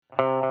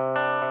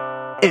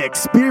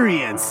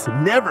Experience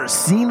Never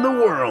Seen the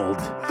World,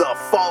 the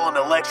Fallen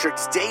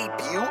Electric's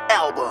debut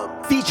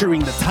album,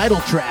 featuring the title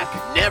track,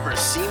 Never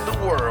Seen the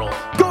World.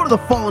 Go to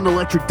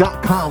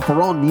thefallenelectric.com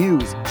for all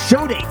news,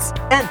 show dates,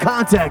 and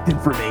contact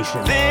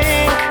information.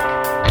 Think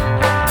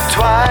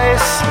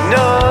twice,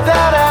 know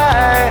that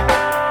I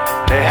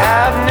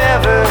have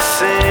never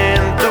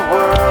seen the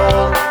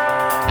world.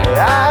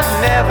 I've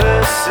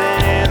never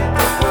seen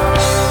the world.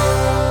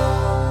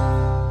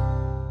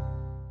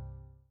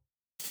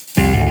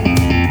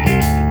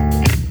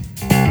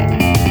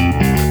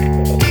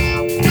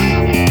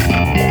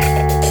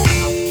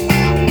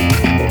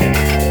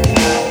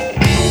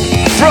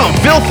 From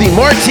Filthy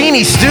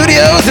Martini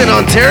Studios in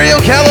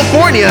Ontario,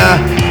 California,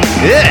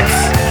 it's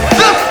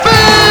the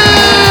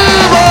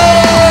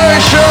FooBar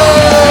Show!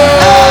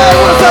 Hey,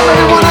 what's up,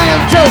 everyone? I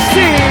am Joe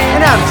C.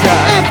 And I'm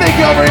Josh. And thank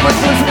you all very much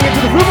for listening to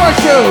the FooBar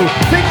Show.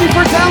 Thank you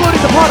for downloading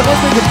the pod of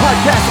most major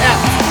podcast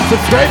apps,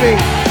 subscribing,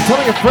 and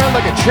telling a friend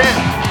like a champ.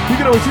 You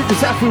can always reach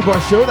us at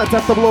FooBar Show. That's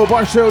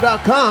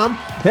FTheBlowBarShow.com.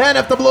 And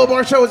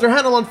FTheBlowBar Show is our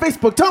handle on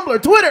Facebook, Tumblr,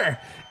 Twitter,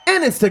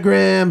 and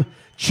Instagram.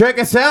 Check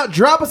us out,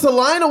 drop us a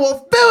line, and we'll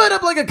fill it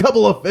up like a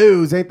couple of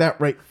foos. Ain't that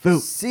right, foo?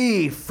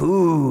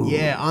 Seafood.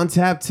 Yeah, on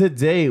tap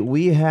today,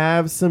 we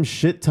have some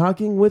shit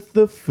talking with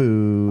the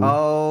foo.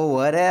 Oh,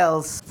 what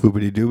else?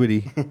 Foobity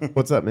doobity.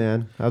 What's up,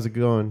 man? How's it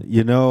going?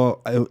 You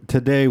know,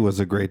 today was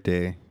a great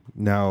day.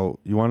 Now,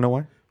 you want to know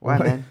why? Why,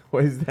 man? Why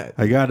is that?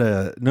 I got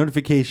a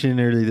notification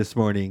early this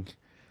morning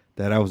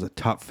that I was a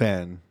top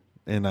fan,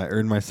 and I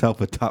earned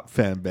myself a top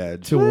fan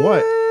badge. To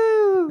what?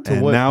 To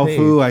And what now, page?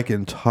 Foo, I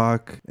can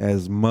talk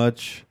as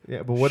much.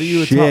 Yeah, but what are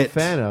you a shit. top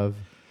fan of?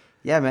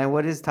 Yeah, man.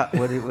 What is top?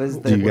 What it was?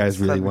 Do you guys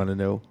really want to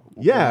know?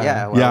 Yeah.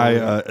 Yeah. Well,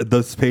 Yeah,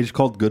 this page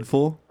called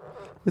Goodful.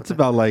 It's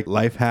about like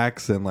life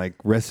hacks and like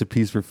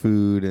recipes for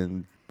food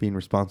and being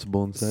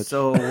responsible and such.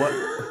 So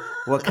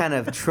what kind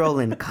of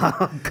trolling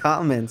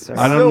comments are?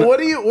 I don't So know. what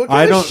I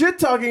kind of don't- shit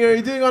talking are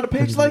you doing on a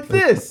page like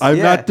this? I'm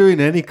Yeah. not doing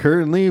any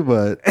currently,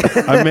 but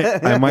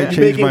I might You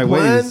change making my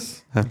plans? ways.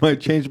 I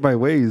might change my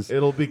ways.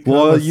 It'll become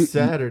Well, a you-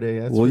 Saturday.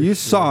 That's Well, for you sure.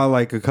 saw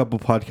like a couple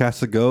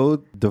podcasts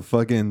ago the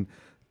fucking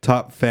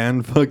top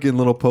fan fucking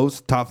little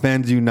post, top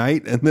fans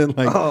unite, and then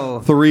like Oh.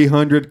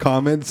 300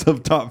 comments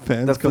of top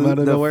fans the come out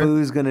of the nowhere.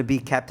 Foo's gonna be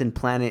Captain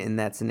Planet in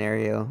that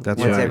scenario. That's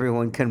once right.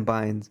 everyone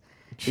combines,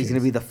 he's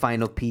gonna be the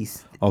final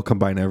piece, I'll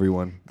combine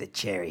everyone. the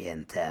cherry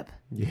and tap.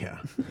 Yeah.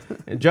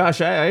 And Josh,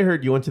 I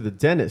heard you went to the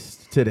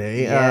dentist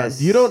today.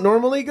 Yes. You don't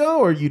normally go,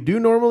 or you do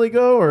normally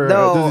go, or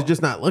No. does it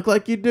just not look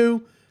like you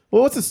do?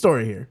 Well, what's the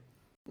story here?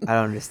 I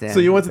don't understand. So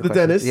you went to the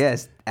question. dentist?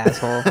 Yes,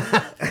 asshole.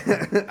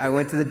 I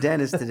went to the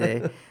dentist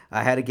today.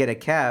 I had to get a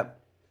cap,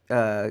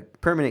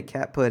 permanent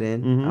cap put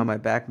in Mm-hmm. on my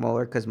back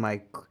molar because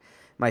my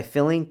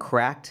filling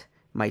cracked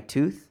my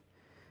tooth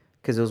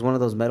because it was one of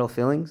those metal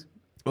fillings.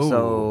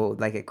 So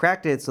like it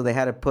cracked it, so they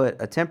had to put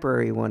a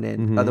temporary one in.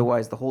 Mm-hmm.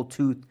 Otherwise, the whole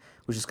tooth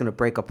was just gonna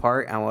break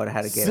apart, and I would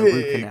have had to get a root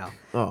Sick. canal.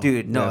 Oh,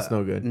 Dude, no, that's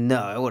no good.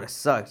 No, it would have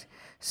sucked.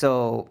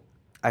 So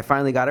I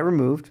finally got it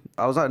removed.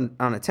 I was on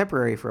a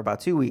temporary for about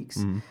 2 weeks.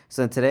 Mm-hmm.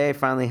 So today I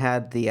finally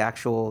had the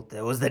actual,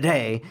 it was the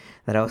day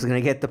that I was going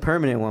to get the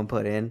permanent one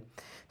put in.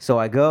 So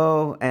I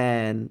go,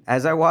 and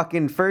as I walk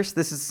in, first,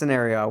 this is the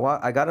scenario.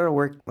 I got out of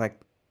work like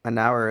an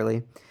hour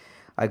early.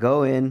 I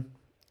go in,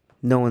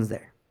 no one's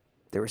there.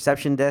 The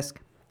reception desk,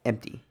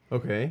 empty.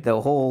 Okay.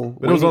 The whole...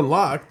 But it was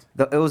unlocked.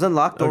 It was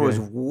unlocked. Door was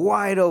Okay.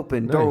 wide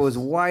open. Door Nice. was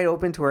wide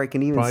open to where I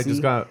can even Probably see.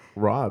 just got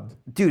robbed.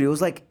 Dude, it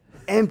was like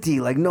empty.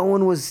 Like no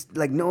one was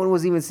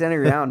even standing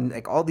around.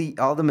 Like all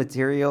the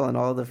material and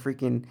all the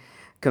freaking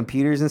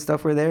computers and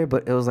stuff were there,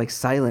 but it was like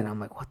silent. I'm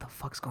like, what the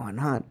fuck's going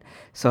on?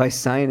 So I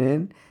sign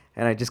in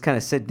and I just kind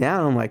of sit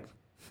down. I'm like,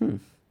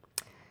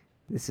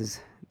 this is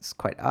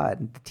quite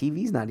odd. The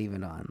TV's not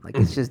even on. Like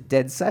it's just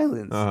dead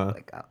silence. Uh-huh.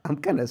 Like I'm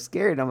kind of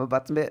scared. I'm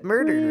about to get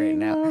murdered right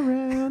now.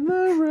 Around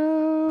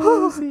the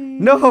rosy.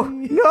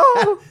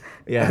 No.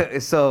 Yeah.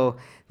 So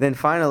then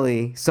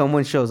finally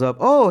someone shows up.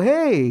 Oh,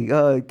 hey,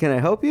 can I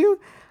help you?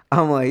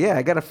 I'm like, yeah,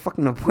 I got a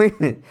fucking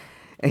appointment.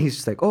 And he's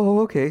just like, oh,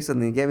 okay. So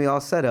then they get me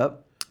all set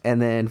up.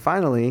 And then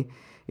finally,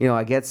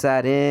 I get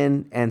sat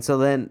in. And so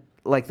then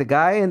like the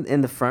guy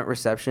in the front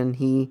reception,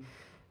 he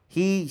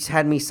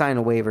had me sign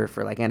a waiver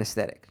for like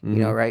anesthetic,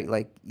 right?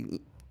 Like,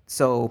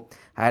 so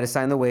I had to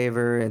sign the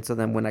waiver. And so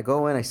then when I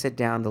go in, I sit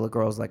down, the little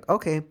girl's like,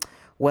 okay,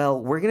 well,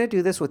 we're going to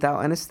do this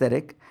without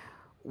anesthetic.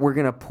 We're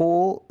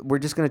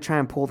just going to try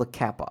and pull the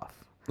cap off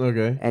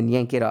Okay. and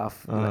yank it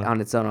off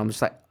on its own. I'm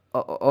just like,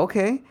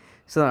 okay.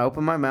 So then I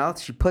open my mouth.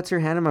 She puts her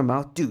hand in my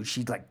mouth. Dude,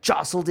 she like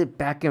jostled it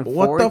back and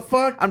What forth. the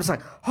fuck? I'm just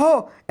like,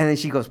 oh. And then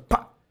she goes,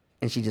 pop.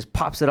 And she just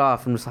pops it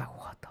off. I'm just like,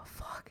 what the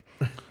fuck?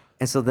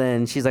 And so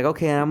then she's like,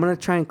 okay, I'm going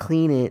to try and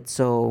clean it.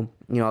 So,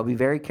 I'll be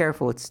very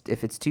careful.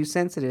 If it's too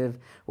sensitive,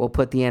 we'll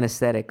put the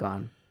anesthetic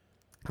on.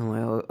 I'm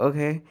like, oh,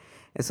 okay.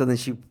 And so then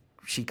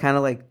she kind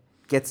of like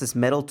gets this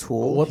metal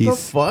tool. What the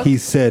fuck? He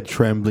said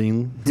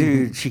trembling.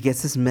 Dude, she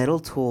gets this metal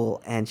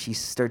tool and she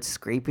starts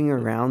scraping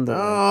around the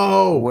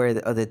No. where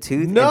the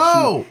tooth.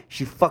 No. And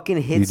she fucking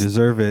You hits.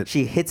 deserve it.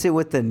 She hits it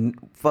with the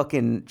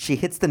fucking. She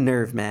hits the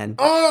nerve, man.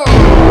 Oh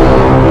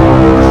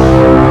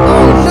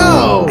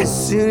no!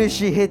 As soon as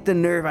she hit the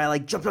nerve, I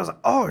like jumped. I was like,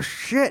 oh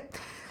shit!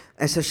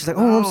 And so she's like,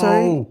 oh, I'm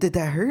sorry. No. Did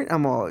that hurt?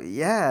 I'm all,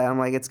 yeah. I'm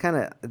like,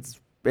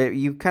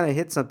 you kind of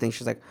hit something.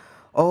 She's like,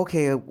 oh,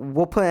 okay,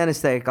 we'll put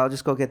anesthetic. I'll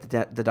just go get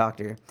the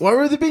doctor. Why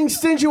were they being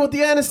stingy with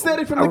the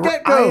anesthetic from the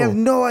get-go? I have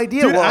no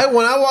idea. Dude, Well,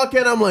 when I walk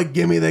in, I'm like,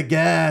 give me the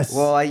gas.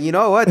 Well, you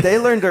know what? They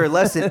learned their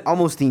lesson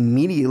almost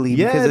immediately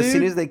Yeah, because as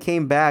soon dude. as they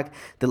came back,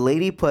 the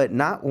lady put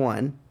not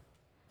one,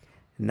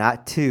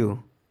 not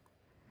two,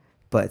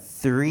 but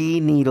 3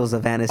 needles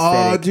of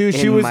anesthetic. Oh, dude,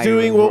 she in was my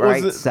doing what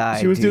right was it?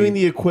 side, She was dude. doing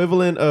the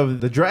equivalent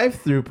of the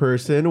drive-through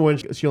person when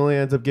she only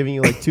ends up giving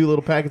you like 2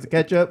 little packets of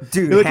ketchup.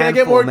 Dude, You're like, can I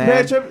get more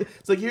handful, man. ketchup?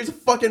 It's like, here's a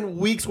fucking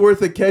week's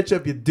worth of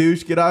ketchup, you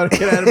douche. Get out of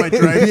my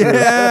drive-through.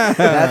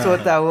 That's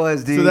what that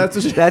was, dude. So that's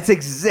what she- that's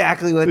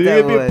exactly what You're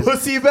that gonna be a was.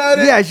 pussy about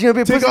it? Yeah, she's gonna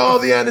be a Take pussy. all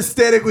the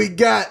anesthetic we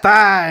got.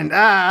 Fine.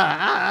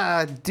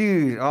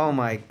 Dude. Oh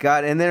my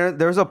god. And then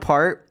there was a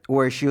part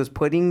where she was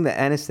putting the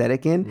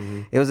anesthetic in.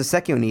 Mm-hmm. It was a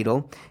second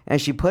needle,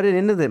 and she put it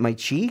into my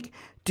cheek.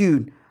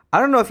 Dude, I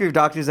don't know if your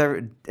doctors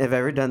have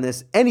ever done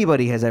this.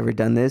 Anybody has ever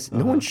done this.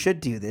 No one should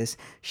do this.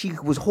 She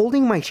was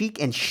holding my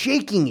cheek and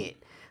shaking it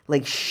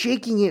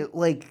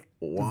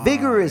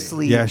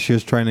vigorously. Yeah, she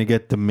was trying to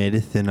get the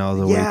medicine all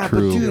the way Yeah, but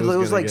through. dude, It it was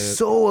was gonna like get it.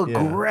 so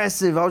Yeah.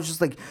 aggressive. I was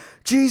just like,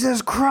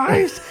 Jesus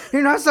Christ,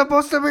 you're not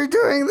supposed to be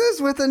doing this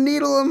with a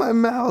needle in my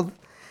mouth.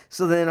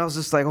 So then I was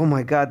just like, oh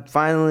my God,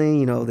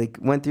 finally, they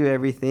went through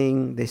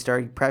everything. They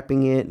started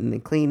prepping it and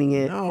then cleaning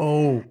it.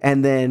 No.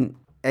 And then,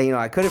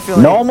 I couldn't feel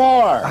no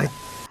more.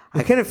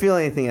 I couldn't feel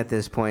anything at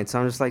this point. So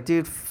I'm just like,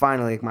 dude,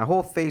 finally. Like, my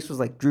whole face was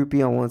like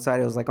droopy on one side.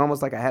 It was like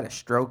almost like I had a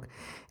stroke.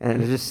 And I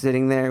was just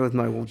sitting there with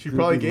my She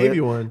probably droopy gave lip.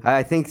 you one.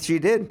 I think she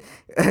did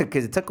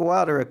because it took a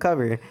while to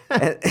recover.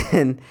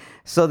 and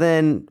so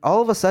then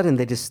all of a sudden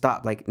they just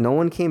stopped. Like, no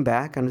one came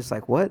back. I'm just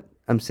like, what?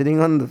 I'm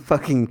sitting on the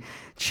fucking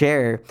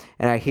chair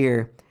and I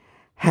hear,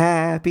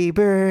 happy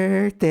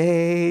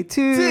birthday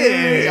to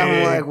you.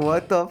 I'm like,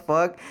 what the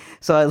fuck?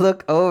 So I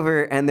look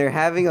over and they're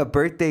having a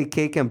birthday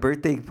cake and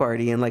birthday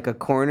party in like a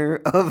corner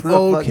of the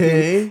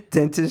Okay. fucking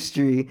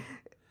dentistry.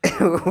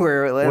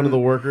 Where One of the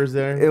workers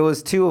there. it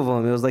was 2 of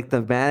them. It was like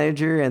the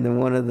manager and then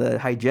one of the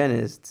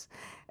hygienists.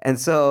 And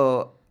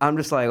so I'm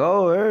just like,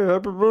 oh, hey,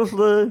 happy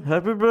birthday,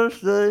 happy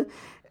birthday.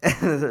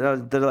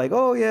 And they're like,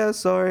 oh, yeah,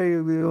 sorry,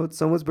 it's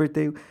someone's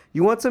birthday.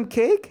 You want some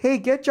cake? Hey,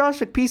 get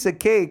Josh a piece of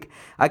cake.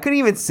 I couldn't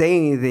even say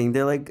anything.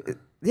 They're like,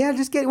 yeah,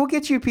 we'll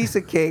get you a piece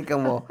of cake.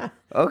 I'm all,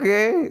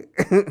 okay.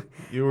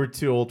 You were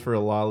too old for a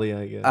lolly,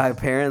 I guess.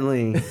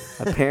 Apparently,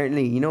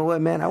 you know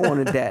what, man? I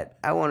wanted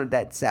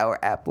that sour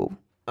apple.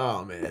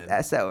 Oh, man.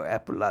 That sour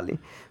apple lolly.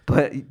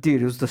 But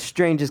dude, it was the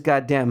strangest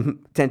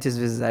goddamn dentist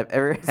visit I've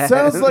ever had.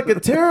 Sounds like a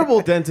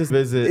terrible dentist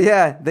visit.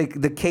 Yeah, the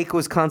cake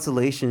was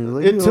consolation.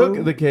 Like, It you took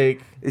know. the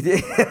cake.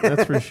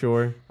 That's for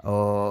sure.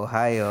 Oh,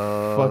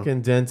 hi-yo.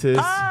 Fucking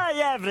dentist. Hi,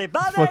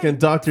 everybody. Fucking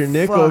Dr.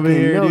 Nick Fucking over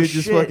here, no dude.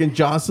 Just shit. fucking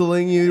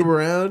jostling you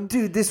around.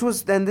 Dude, this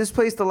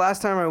place the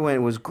last time I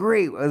went was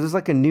great. It was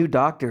like a new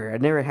doctor.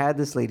 I'd never had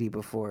this lady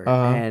before.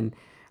 And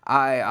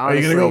I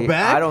honestly, you gonna go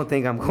back? I don't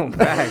think I'm going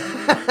back.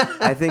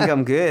 I think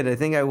I'm good. I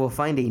think I will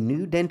find a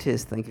new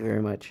dentist. Thank you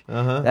very much.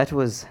 That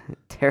was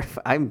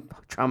terrifying. I'm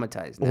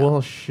traumatized now.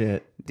 Well,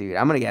 shit. Dude,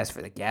 I'm going to ask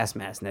for the gas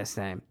mask next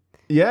time.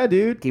 Yeah,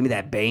 dude. Give me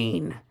that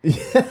Bane.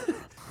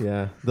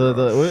 Yeah.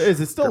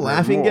 Is it still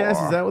laughing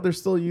gas? Is that what they're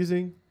still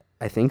using?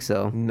 I think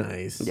so.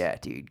 Nice. Yeah,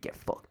 dude, get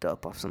fucked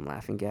up off some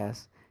laughing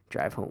gas.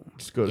 Drive home.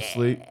 Just go to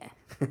sleep.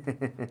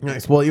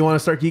 Nice. Well, you want to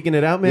start geeking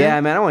it out, man?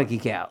 Yeah, man, I want to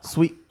geek out.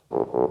 Sweet.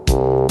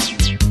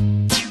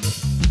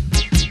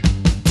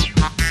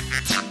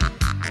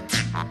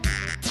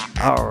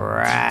 All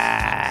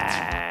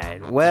right.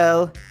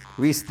 Well,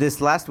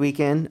 this last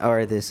weekend,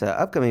 or this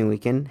upcoming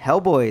weekend,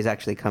 Hellboy is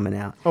actually coming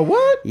out. Oh,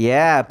 what?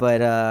 Yeah,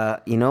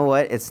 but you know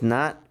what? It's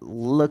not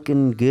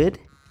looking good.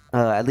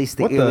 At least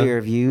the What the- earlier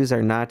reviews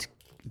are not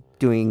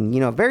doing,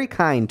 very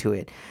kind to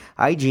it.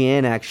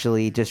 IGN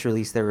actually just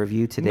released their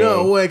review today.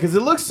 No way, because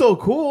it looks so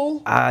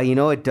cool.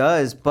 It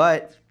does,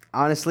 but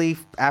honestly,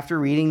 after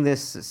reading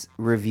this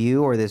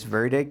review or this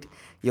verdict,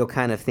 you'll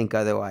kind of think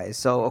otherwise.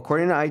 So,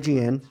 according to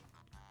IGN,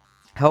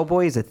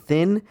 Hellboy is a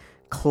thin,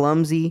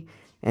 clumsy,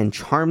 and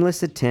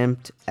charmless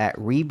attempt at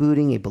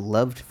rebooting a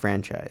beloved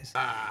franchise.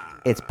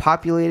 It's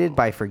populated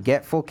by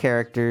forgettable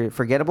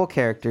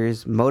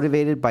characters,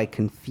 motivated by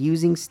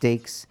confusing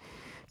stakes,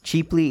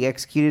 cheaply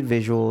executed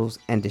visuals,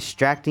 and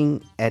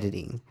distracting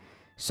editing.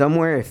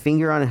 Somewhere a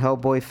finger on a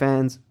Hellboy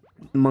fan's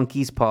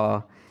monkey's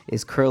paw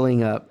is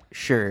curling up.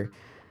 Sure,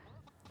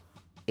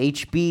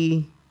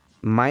 HB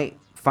might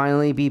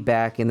finally be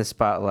back in the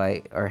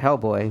spotlight, or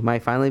Hellboy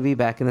might finally be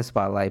back in the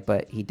spotlight,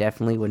 but he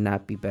definitely would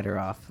not be better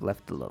off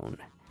left alone.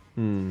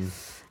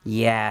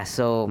 Yeah,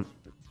 so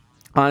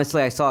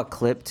honestly, I saw a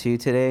clip too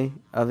today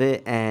of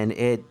it, and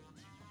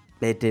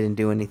it didn't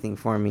do anything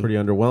for me. Pretty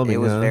underwhelming. It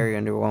was huh? very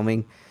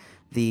underwhelming.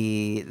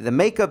 The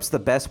makeup's the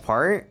best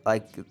part,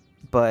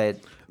 but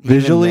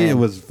Visually, even it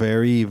then- was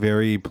very,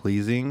 very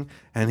pleasing,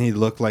 and he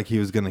looked like he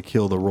was gonna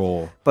kill the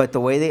role. But the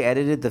way they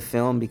edited the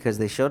film, because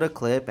they showed a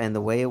clip and the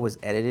way it was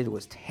edited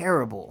was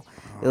terrible.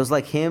 It was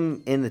like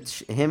him in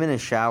a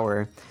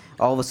shower.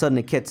 All of a sudden,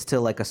 it gets to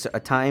like a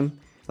time,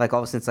 like all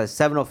of a sudden it's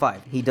like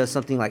 7:05. He does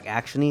something like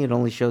actiony. It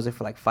only shows it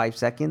for like 5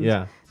 seconds.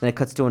 Yeah. Then it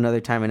cuts to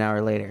another time an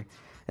hour later,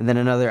 and then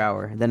another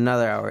hour, then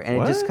another hour,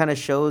 and it just What? kind of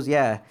shows,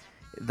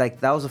 like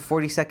that was a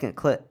 40-second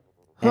clip,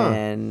 Huh.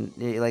 and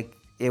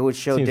it would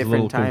show Seems a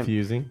little different times.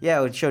 confusing. Yeah,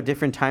 it would show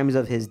different times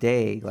of his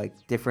day, like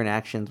different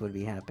actions would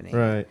be happening.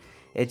 Right.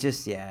 It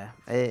just,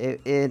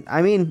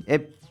 I mean,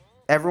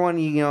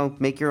 everyone,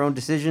 make your own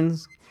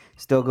decisions.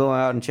 Still go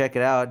out and check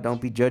it out.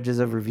 Don't be judges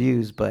of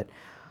reviews, but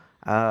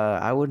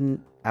I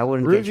wouldn't get your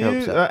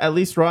Reviews, hopes up. at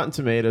least Rotten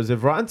Tomatoes.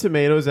 If Rotten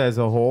Tomatoes as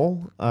a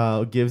whole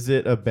gives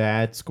it a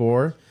bad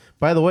score,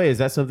 by the way, is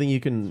that something you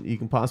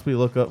can possibly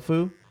look up,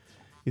 Fu?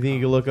 You think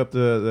you can look up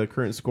the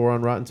current score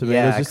on Rotten Tomatoes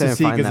Yeah, I just to couldn't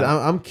see? find Because that.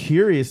 I'm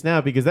curious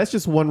now, because that's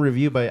just one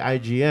review by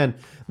IGN,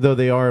 though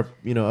they are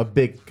a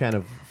big kind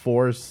of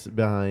force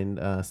behind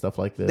stuff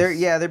like this.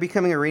 They're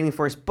becoming a rating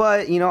force,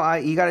 but you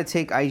got to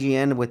take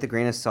IGN with a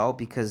grain of salt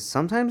because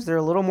sometimes they're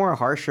a little more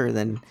harsher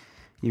than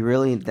it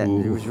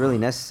was really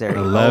necessary.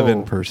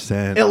 11%.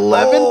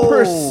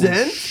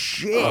 11%.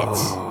 Shit!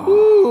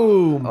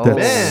 Ooh, That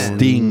man.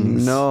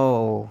 stings.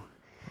 No.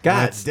 God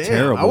That's damn.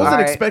 terrible. I wasn't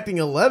Alright. expecting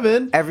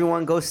 11.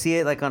 Everyone go see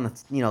it like on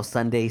a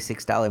Sunday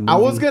 $6 movie. I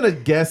was gonna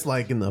guess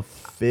like in the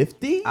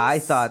 50s. I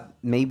thought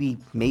maybe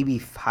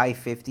high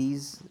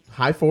 50s,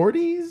 high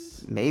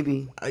 40s.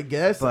 maybe. I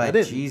guess. I But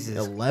didn't. Jesus.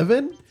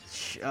 11.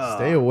 Oh.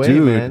 Stay away,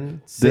 Dude,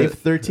 man. Save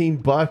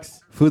 $13.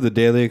 Food the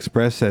Daily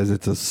Express says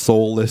it's a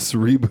soulless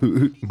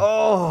reboot.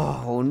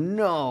 Oh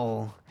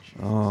no!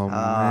 Oh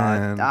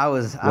man! I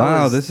was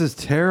this is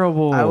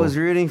terrible. I was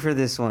rooting for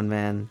this one,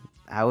 man.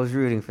 I was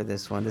rooting for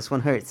this one. This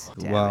one hurts.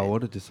 Damn wow, it.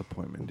 what a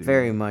disappointment, dude.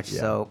 Very much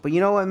so. But you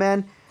know what,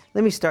 man?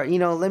 Let me start.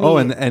 Let me. Oh,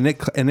 and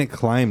it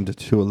climbed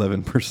to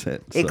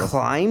 11%. it so.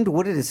 climbed.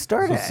 What did it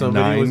start So at?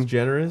 somebody was 9.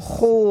 generous.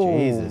 Oh,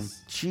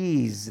 Jesus.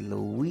 Jeez,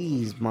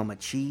 Louise, Mama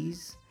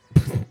Cheese.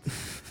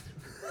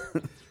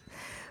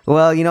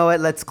 Well, you know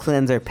what? Let's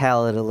cleanse our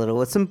palate a little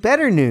with some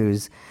better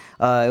news.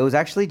 It was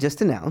actually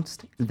just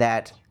announced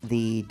that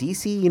the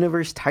DC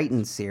Universe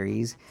Titans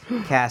series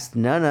cast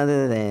none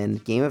other than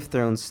Game of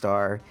Thrones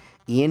star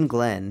Ian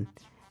Glenn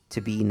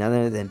to be none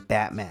other than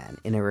Batman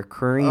in a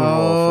recurring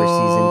role for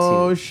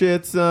Oh season 2.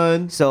 shit,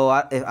 son. So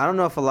I don't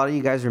know if a lot of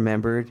you guys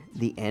remembered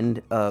the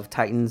end of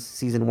Titans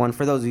season 1.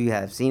 For those of you who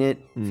have seen it,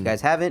 if you guys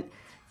haven't,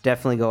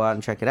 definitely go out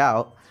and check it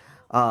out.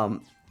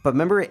 But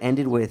remember, it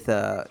ended with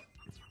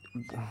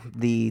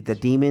the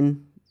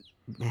demon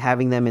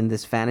having them in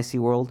this fantasy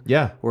world.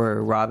 Yeah.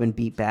 Where Robin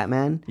beat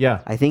Batman.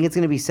 Yeah. I think it's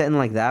going to be set in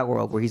like that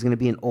world where he's going to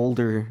be an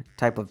older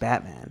type of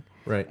Batman.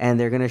 Right. And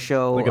they're going to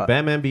show Like a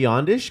Batman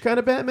Beyondish kind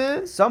of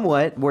Batman.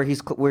 somewhat where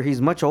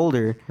he's much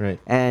older. Right.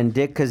 And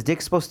because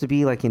Dick's supposed to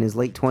be like in his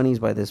late 20s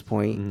by this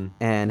point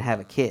and have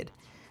a kid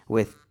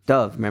with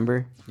Dove.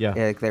 Remember? Yeah.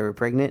 Like they were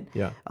pregnant.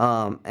 Yeah.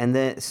 And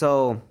then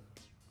so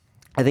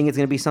I think it's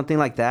going to be something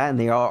like that. And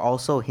they are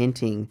also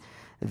hinting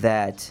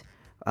that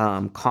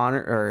Connor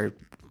or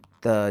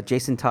the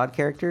Jason Todd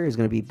character is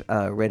going to be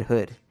Red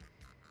Hood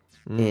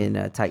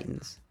in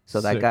Titans. So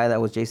that Sick. guy that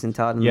was Jason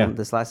Todd in Yeah.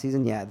 this last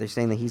season, they're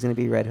saying that he's going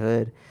to be Red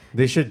Hood.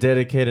 They should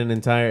dedicate an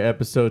entire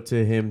episode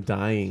to him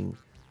dying.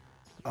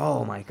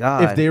 Oh my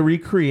god! If they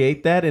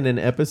recreate that in an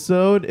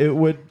episode, it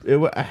would.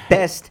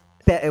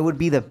 it would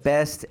be the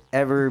best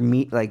ever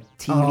TV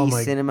Oh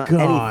my cinema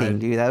God. anything,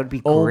 dude. That would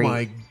be Oh great.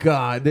 my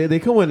god, they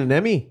could win an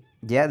Emmy.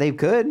 Yeah, they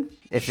could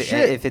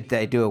Shit. if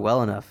they do it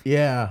well enough.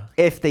 Yeah.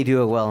 If they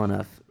do it well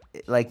enough,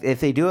 like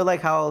if they do it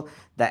like how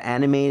the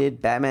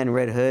animated Batman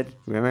Red Hood,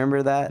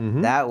 remember that?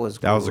 That was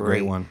a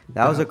great one.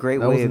 That was a great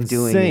That way was of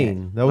doing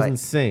insane. it. That was Like,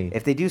 insane.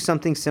 If they do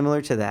something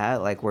similar to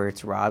that, like where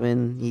it's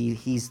Robin,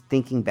 he's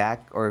thinking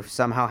back or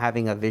somehow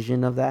having a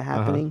vision of that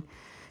happening.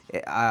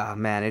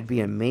 Man, it'd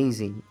be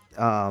amazing.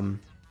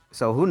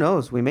 So who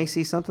knows? We may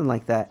see something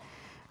like that.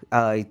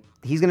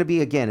 He's going to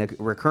be again a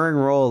recurring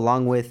role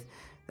along with.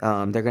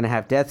 They're going to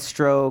have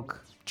Deathstroke,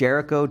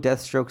 Jericho,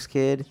 Deathstroke's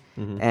kid,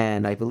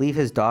 and I believe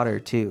his daughter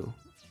too.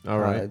 All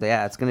right.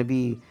 Yeah, it's gonna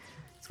be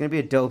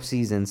a dope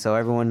season. So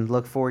everyone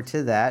look forward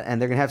to that,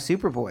 and they're gonna have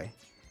Superboy.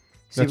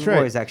 That's Superboy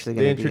right. is actually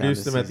gonna They be on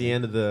introduced this him at the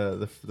season. end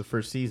of the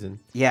first season.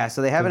 Yeah,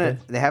 so they haven't Okay.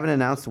 they haven't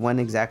announced when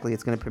exactly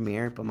it's gonna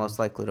premiere, but most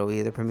likely it'll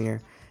either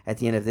premiere at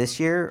the end of this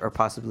year or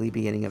possibly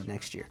beginning of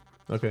next year.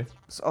 Okay.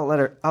 So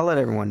I'll let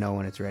everyone know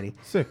when it's ready.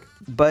 Sick.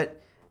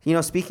 But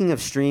speaking of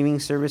streaming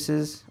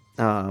services,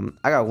 I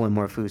got one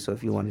more food. So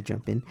if you want to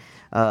jump in,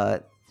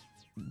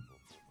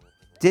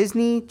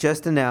 Disney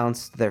just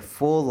announced their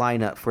full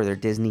lineup for their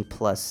Disney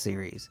Plus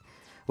series,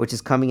 which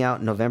is coming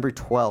out November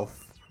 12th.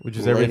 Which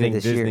is later everything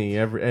this year. Disney.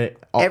 Everything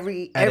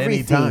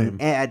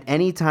at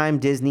any time.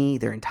 Disney,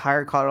 their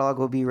entire catalog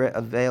will be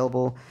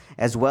available,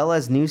 as well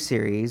as new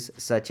series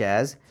such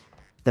as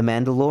The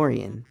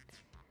Mandalorian,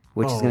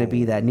 which is going to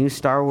be that new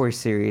Star Wars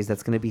series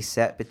that's going to be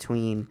set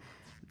between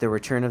The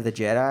Return of the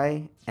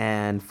Jedi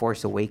and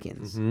Force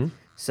Awakens.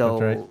 So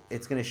That's right.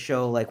 it's going to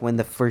show like when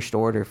the First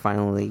Order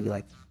finally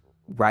like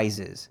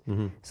rises.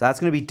 So that's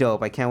going to be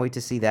dope. I can't wait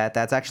to see that.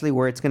 That's actually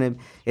where it's going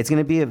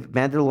to be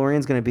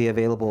Mandalorian's going to be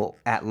available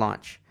at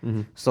launch.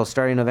 So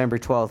starting November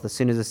 12th, as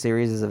soon as the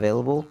series is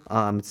available,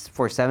 it's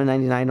for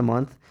 $7.99 a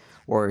month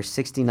or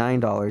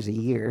 $69 a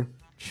year.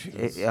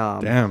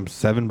 Damn,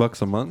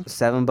 $7 a month.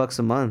 $7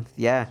 a month,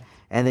 yeah.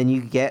 And then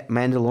you get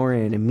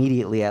Mandalorian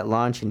immediately at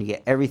launch, and you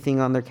get everything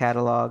on their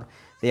catalog.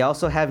 They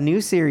also have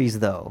new series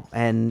though,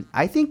 and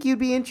I think you'd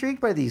be intrigued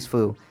by these,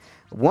 foo.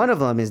 One of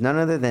them is none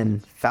other than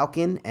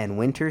Falcon and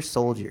Winter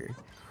Soldier.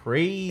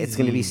 Crazy. It's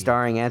going to be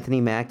starring Anthony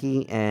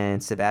Mackie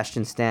and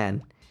Sebastian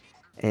Stan,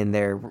 and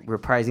they're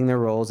reprising their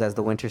roles as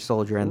the Winter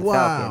Soldier and the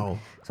Falcon.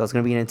 So it's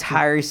going to be an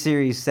entire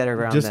series set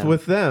around just them.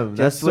 with them.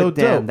 That's Just so with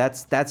them. dope.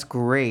 That's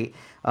great.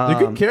 They're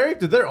good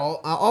characters. They're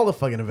all the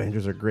fucking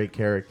Avengers are great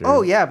characters.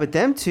 Oh yeah, but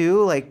them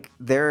too, like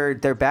they're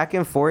back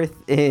and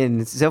forth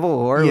in Civil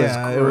War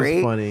yeah, was great. it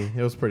was funny.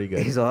 It was pretty good.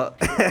 He's all,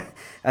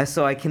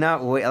 so I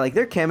cannot wait. Like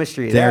their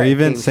chemistry. They're that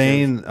even game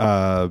saying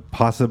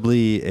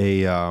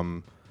possibly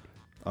a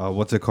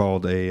what's it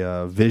called?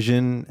 A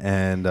Vision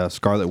and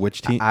Scarlet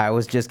Witch team. I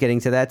was just getting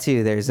to that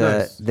too. There's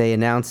Nice. they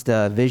announced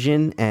a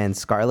Vision and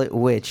Scarlet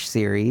Witch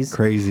series,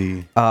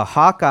 Crazy. a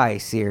Hawkeye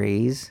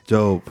series,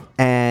 Dope.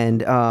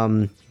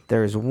 and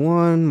there's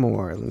one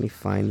more. Let me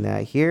find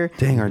that here.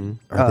 Dang,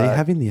 are they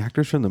having the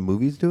actors from the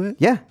movies do it?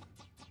 Yeah.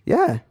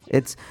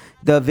 It's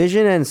the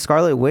Vision and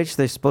Scarlet Witch.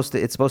 It's supposed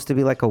to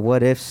be like a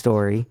what if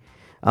story,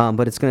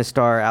 but it's going to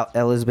star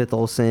Elizabeth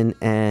Olsen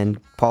and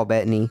Paul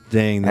Bettany.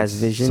 Dang, as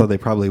Vision. So they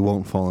probably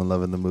won't fall in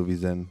love in the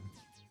movies then.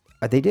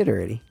 They did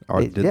already.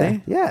 Did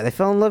they? Yeah, they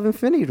fell in love in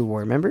Infinity War.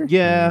 Remember?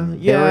 Yeah, were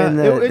yeah. in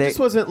It the- just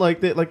wasn't like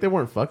they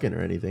weren't fucking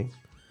or anything.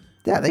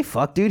 Yeah, they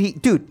fucked, dude.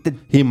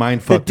 He mind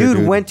The fucked her,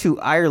 dude went to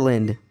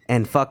Ireland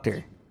and fucked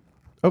her.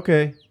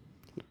 Okay.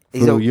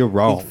 Foo, you're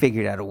wrong. He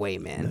figured out a way,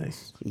 man.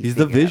 Nice. He's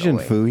the figured out a Vision,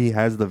 way. foo. He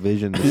has the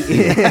vision.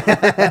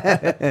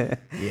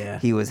 Yeah.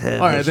 He was her All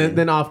right, vision.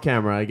 then off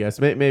camera, I guess.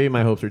 Maybe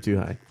my hopes are too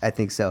high. I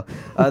think so.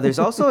 There's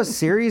also a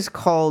series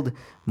called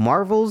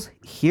Marvel's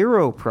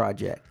Hero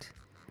Project.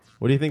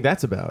 What do you think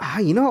that's about?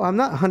 I'm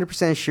not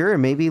 100% sure.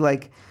 Maybe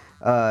like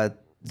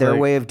their Like-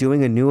 way of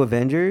doing a new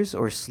Avengers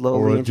or Or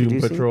slowly a Doom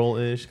introducing.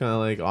 Patrol-ish, kind of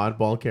like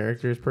oddball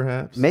characters,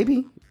 perhaps.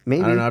 Maybe. I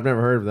don't know. I've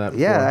never heard of that.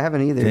 Before. Yeah, I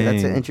haven't either.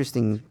 That's an Dang.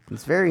 interesting.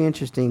 It's very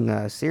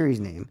interesting series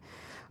name.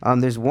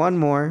 There's one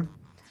more,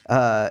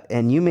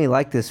 and you may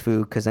like this,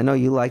 Foo, because I know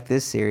you like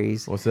this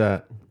series. What's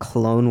that?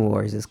 Clone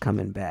Wars is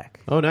coming back.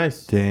 Oh,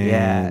 nice. Dang,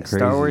 Yeah, crazy.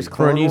 Star Wars For a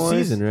Clone new Wars.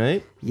 season,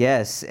 right?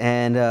 Yes,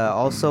 and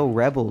also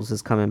Rebels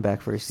is coming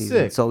back for a season.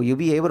 Sick. So you'll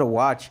be able to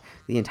watch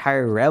the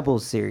entire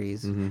Rebels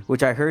series,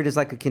 which I heard is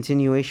like a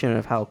continuation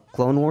of how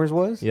Clone Wars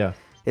was. Yeah.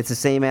 It's the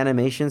same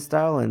animation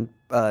style, and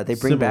they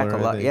bring back Similar,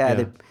 a I lot. think, Yeah,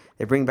 yeah.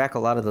 they bring back a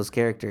lot of those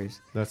characters.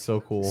 That's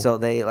so cool. So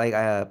they like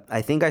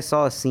I think I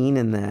saw a scene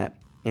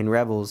in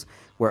Rebels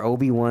where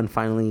Obi-Wan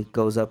finally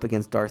goes up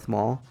against Darth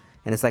Maul,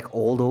 and it's like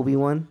old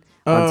Obi-Wan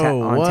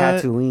on what?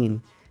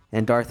 Tatooine,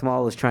 and Darth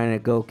Maul was trying to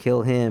go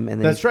kill him,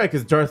 and then That's right,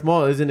 because Darth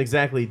Maul isn't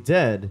exactly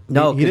dead.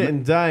 No, he 'cause-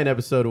 didn't die in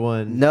Episode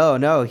 1,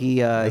 No,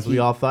 he as we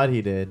all thought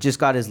he did. just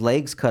got his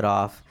legs cut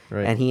off,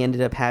 Right. and he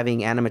ended up having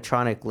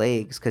animatronic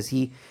legs because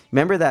he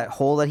remember that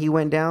hole that he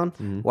went down.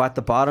 Mm-hmm. Well, at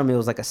the bottom it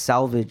was like a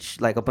salvage,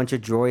 like a bunch of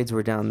droids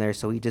were down there,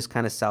 so he just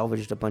kind of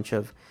salvaged a bunch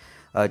of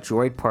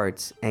droid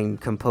parts and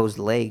composed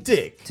legs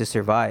Dick. to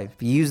survive.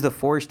 He used the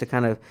Force to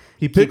kind of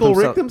He keep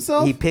pickle-ricked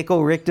himself? He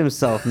pickle-ricked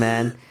himself,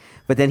 man.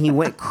 But then he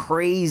went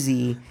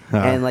crazy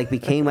and like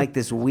became like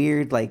this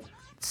weird like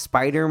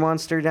spider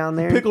monster down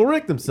there. Pickle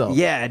Rick himself.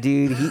 Yeah,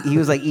 dude. He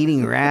was like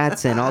eating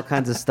rats and all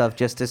kinds of stuff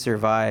just to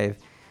survive.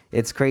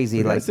 It's crazy.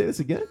 Did I like, say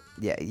this again?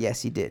 yeah,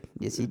 yes, he did.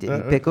 Yes, he did. He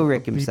Uh, pickle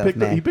Rick himself,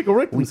 man. He pickle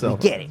Rick We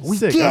himself. get it. We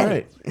Sick. get All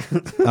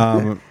it.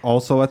 right.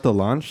 Also at the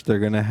launch, they're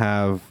gonna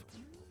have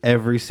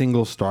every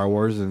single Star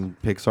Wars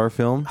and Pixar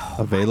film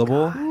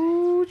available.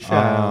 Ooh,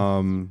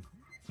 child.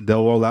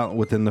 They'll roll out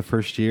within the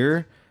first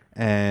year,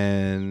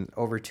 and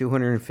Over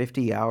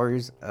 250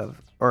 hours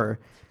or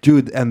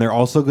dude, and they're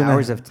also gonna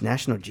hours of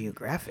National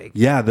Geographic.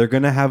 yeah, they're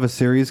gonna have a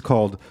series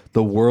called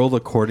 "The World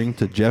According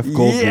to Jeff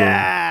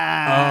Goldblum."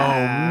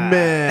 Oh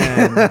man.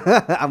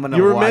 I'm gonna.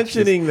 You were watch this.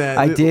 mentioning that.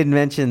 I did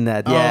mention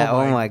that. Yeah.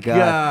 Oh Oh my my god.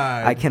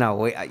 God. I cannot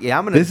wait. Yeah,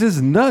 I'm gonna. This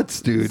is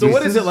nuts, dude. So This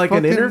what is it, like an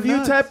fucking interview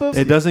nuts. type of?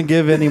 It doesn't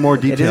give any more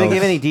it details. doesn't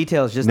give any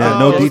details. Just No, the,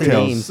 no just the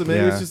details. names. So maybe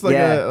Yeah. it's just like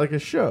Yeah. a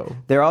show.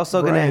 They're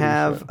also going to Variety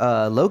have show.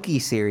 a Loki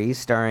series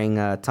starring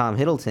Tom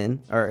Hiddleston,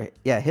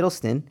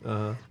 Hiddleston,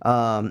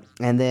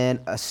 and then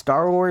a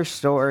Star Wars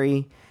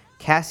story,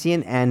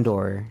 Cassian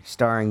Andor,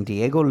 starring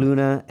Diego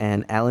Luna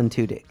and Alan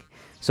Tudyk.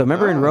 So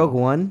remember in Rogue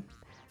One,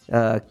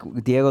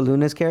 Diego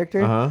Luna's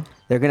character, Uh-huh.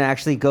 they're going to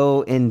actually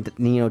go in,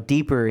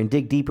 deeper and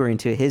dig deeper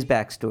into his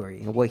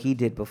backstory and what he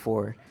did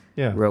before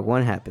Yeah. Rogue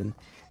One happened.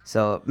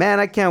 So man,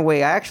 I can't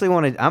wait.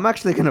 I'm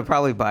actually going to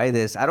probably buy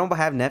this. I don't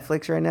have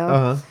Netflix right now.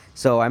 Uh-huh.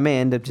 So I may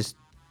end up just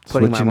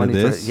putting my Switching to money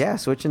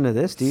this? switching to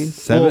this, dude.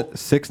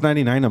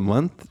 $6.99 a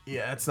month.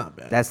 Yeah, it's not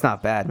bad. That's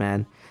not bad,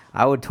 man.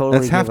 I would totally.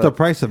 That's half give the up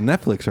price of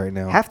Netflix right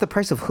now. half the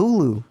price of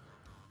Hulu,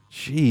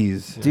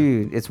 Jeez.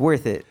 dude. It's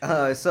worth it.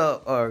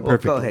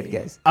 Go ahead,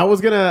 guys. I was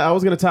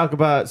gonna talk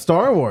about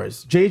Star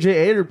Wars.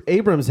 J.J.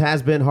 Abrams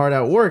has been hard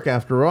at work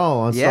after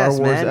all on Yes,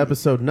 Star Wars man.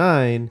 Episode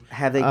 9.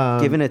 Have they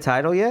given a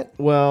title yet?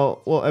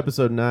 Well,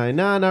 Episode 9.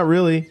 Nah, not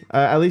really.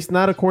 At least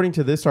not according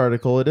to this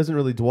article. It doesn't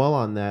really dwell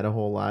on that a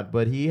whole lot.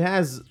 But he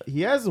has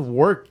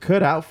work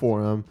cut out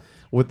for him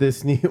with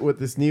this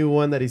new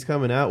one that he's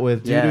coming out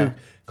with. Due Yeah. to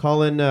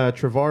Colin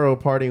Trevorrow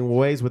parting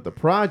ways with the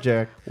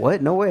project.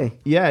 What? No way.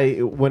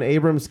 Yeah, when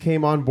Abrams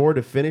came on board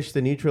to finish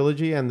the new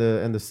trilogy and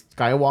the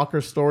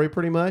Skywalker story,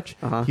 pretty much,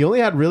 he only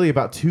had really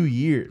about 2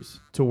 years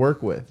to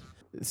work with.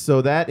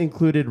 So that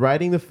included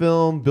writing the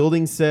film,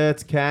 building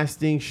sets,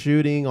 casting,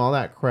 shooting, all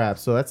that crap.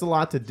 So that's a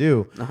lot to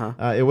do.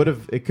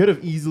 It could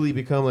have easily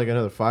become like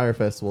another Fire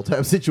Festival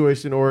type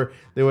situation, or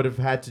they would have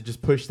had to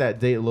just push that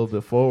date a little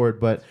bit forward.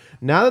 But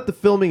now that the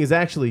filming is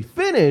actually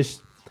finished,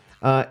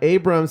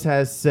 Abrams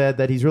has said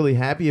that he's really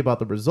happy about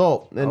the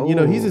result, and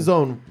he's his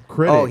own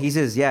critic. Oh, he's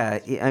his. Yeah.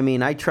 I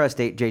mean, I trust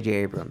J.J.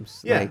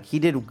 Abrams. Yeah. Like, he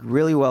did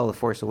really well with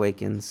Force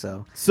Awakens.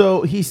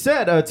 So he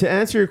said, to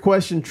answer your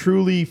question,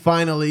 truly,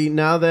 finally,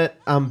 now that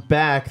I'm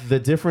back, the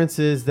difference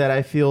is that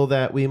I feel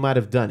that we might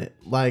have done it.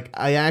 Like,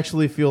 I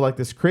actually feel like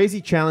this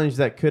crazy challenge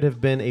that could have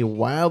been a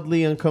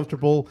wildly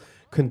uncomfortable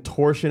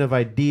contortion of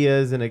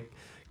ideas and a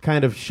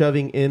kind of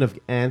shoving in of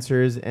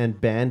answers and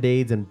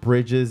band-aids and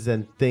bridges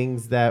and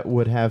things that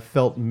would have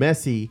felt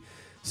messy.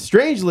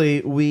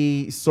 Strangely,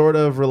 we're sort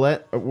of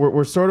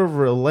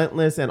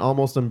relentless and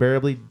almost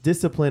unbearably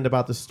disciplined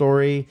about the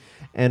story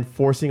and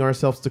forcing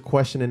ourselves to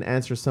question and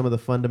answer some of the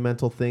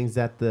fundamental things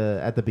at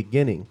the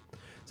beginning.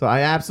 So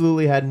I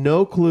absolutely had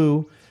no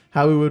clue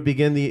how we would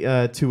begin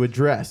to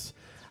address.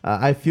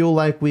 I feel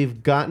like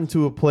we've gotten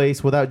to a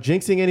place, without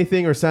jinxing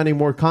anything or sounding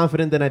more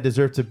confident than I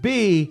deserve to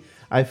be,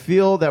 I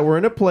feel that we're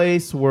in a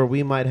place where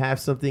we might have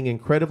something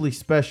incredibly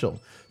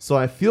special. So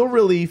I feel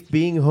relief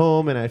being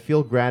home, and I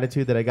feel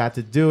gratitude that I got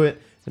to do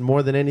it. And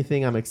more than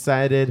anything, I'm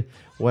excited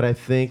what I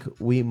think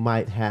we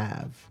might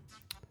have.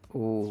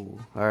 Ooh,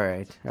 all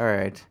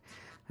right.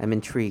 I'm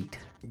intrigued.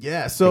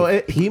 Yeah,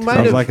 so he might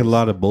Sounds have... like a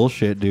lot of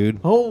bullshit, dude.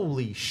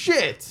 Holy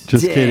shit.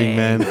 Just Dang. kidding,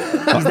 man.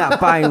 He's not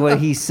buying what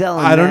he's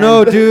selling. I don't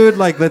man. know, dude.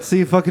 Like, let's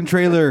see a fucking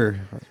trailer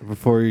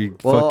before you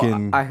Well,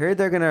 fucking. I heard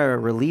they're gonna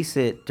release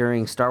it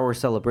during Star Wars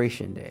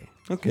Celebration Day.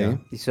 Okay.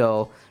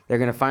 So they're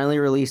gonna finally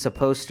release a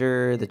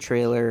poster, the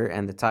trailer,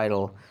 and the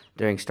title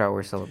during Star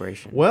Wars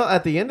Celebration. Well,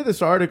 at the end of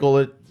this article,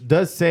 it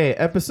does say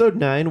Episode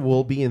 9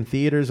 will be in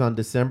theaters on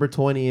December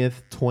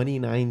 20th,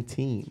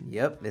 2019.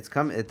 Yep, it's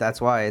coming.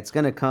 That's why it's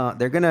gonna come.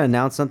 They're gonna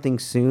announce something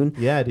soon.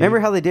 Yeah, dude. Remember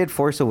how they did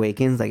Force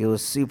Awakens? Like, it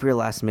was super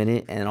last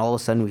minute, and all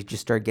of a sudden we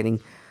just started getting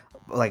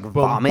like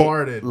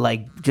Bombarded.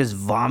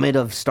 vomit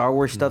of Star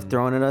Wars stuff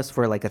thrown at us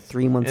for like a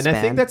 3-month And span.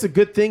 I think that's a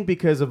good thing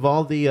because of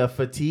all the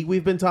fatigue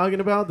we've been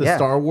talking about, the Yeah.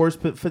 Star Wars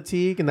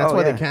fatigue, and that's Oh,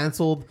 why yeah. they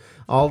canceled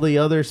all the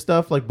other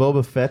stuff like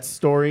Boba Fett's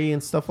story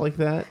and stuff like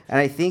that. And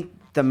I think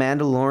the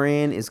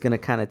Mandalorian is gonna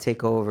kind of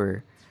take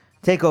over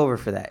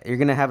for that. You're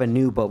gonna have a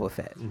new Boba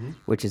Fett,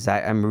 which is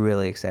I'm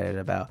really excited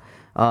about.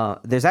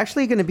 There's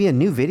actually gonna be a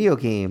new video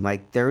game.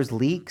 Like, there was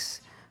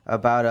leaks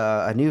about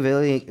a new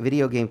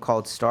video game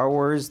called Star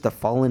Wars: The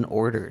Fallen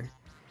Order.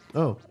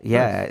 Oh,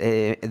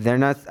 Yeah, they're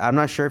not. I'm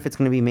not sure if it's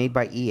going to be made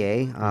by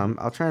EA.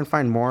 I'll try and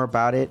find more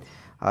about it.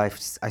 I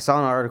saw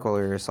an article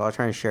earlier, so I'll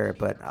try and share it.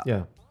 But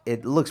Yeah.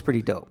 it looks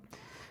pretty dope.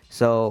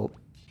 So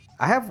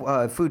I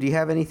have food. Do you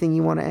have anything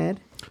you want to add?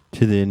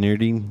 To the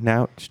nerding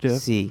out stuff.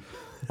 See,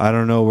 I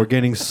don't know. We're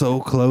getting so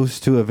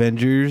close to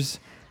Avengers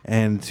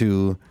and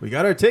to we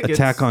got our tickets.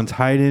 Attack on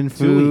Titan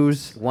 2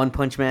 weeks. foos. One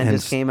Punch Man And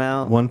just came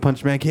out. One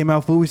Punch Man came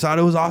out. Fool, we thought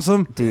it was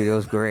awesome. Dude, it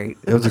was great.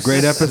 It was a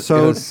great It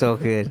episode. was so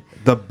good.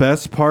 The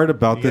best part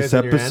about You this guys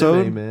and your episode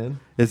anime, man.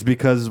 is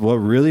because what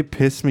really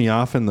pissed me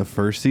off in the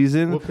first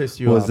season What pissed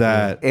you was off,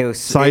 that It was-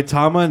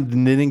 Saitama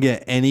didn't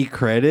get any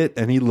credit,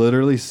 and he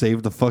literally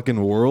saved the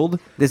fucking world.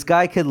 This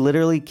guy could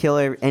literally kill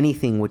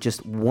anything with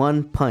just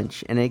one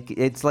punch, and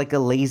it's like a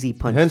lazy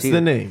punch. Hence too.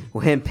 the name.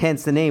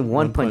 Hence the name.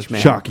 One Punch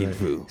Man. Shocking, Right.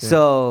 fool.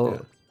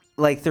 So,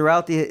 like,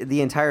 throughout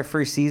the entire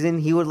first season,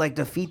 he would like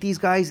defeat these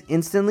guys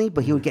instantly,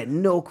 but he would get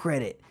no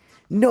credit.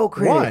 No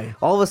credit. Why?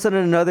 All of a sudden,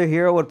 another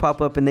hero would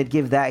pop up, and they'd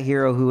give that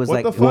hero who was What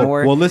like the fuck?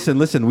 more. Well,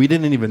 listen. We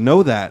didn't even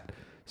know that.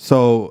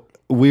 So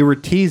we were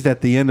teased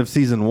at the end of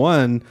season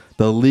 1,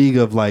 the League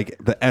of like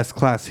the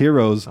S-class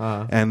heroes,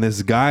 and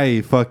this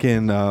guy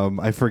fucking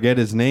I forget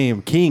his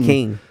name,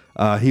 King.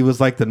 He was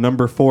like the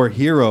number 4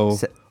 hero,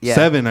 yeah.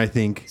 7 I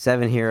think,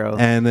 7 hero.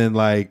 and then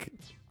like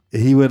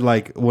he would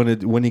like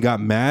when he got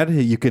mad,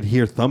 you could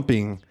hear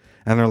thumping,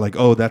 and they're like,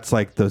 oh, that's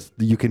like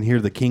you can hear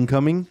the king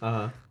coming.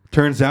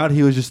 Turns out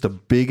he was just a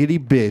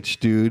biggity bitch,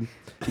 dude.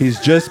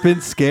 He's just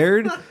been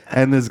scared,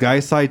 and this guy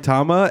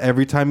Saitama,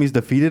 every time he's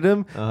defeated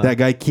him, that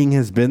guy King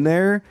has been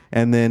there,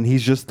 and then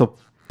he's just the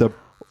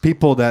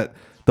people that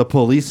the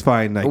police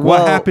find? Like, Well,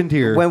 what happened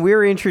here? When we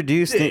were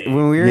introduced, Yeah.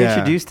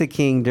 introduced to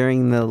King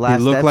during the He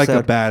last looked like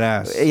episode, a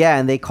badass. Yeah,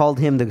 and they called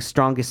him the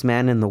strongest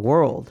man in the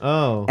world.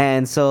 Oh.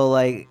 And so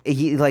like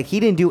he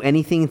didn't do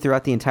anything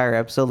throughout the entire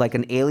episode. Like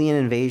an alien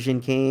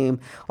invasion came,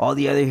 all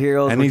the other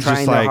heroes And were he's trying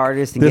just their like,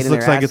 hardest to this get in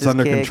looks their like it's asses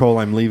under kicked. control.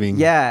 I'm leaving.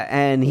 Yeah,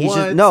 and he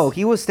What?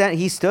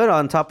 he stood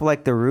on top of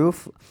like the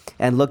roof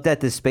and looked at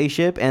this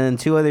spaceship, and then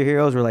two other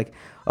heroes were like,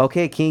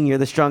 "Okay, King, you're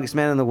the strongest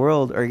man in the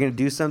world. Are you gonna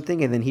do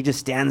something?" And then he just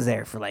stands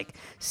there for like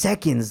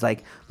seconds,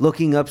 like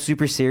looking up,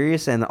 super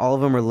serious, and all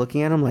of them are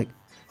looking at him like,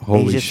 and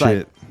Holy he's just shit.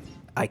 like,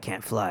 "I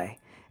can't fly,"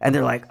 and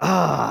they're like,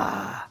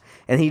 "Ah,"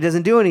 and he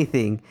doesn't do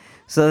anything.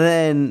 So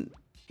then,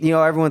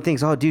 everyone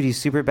thinks, "Oh, dude, he's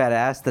super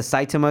badass." The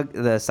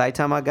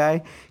Saitama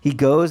guy, he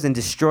goes and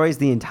destroys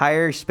the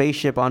entire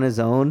spaceship on his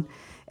own,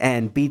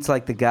 and beats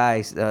like the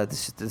guy, the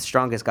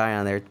strongest guy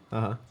on there.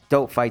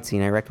 Dope fight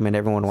scene. I recommend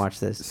everyone watch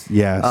this.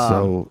 Yeah.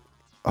 Um,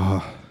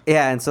 So,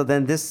 Yeah, and so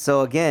then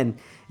again,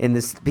 in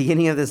this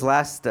beginning of this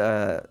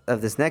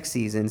next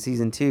season,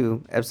 season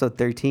 2, episode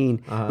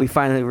 13, we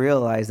finally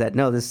realized that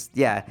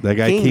That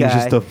guy King's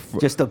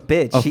just a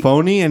bitch. a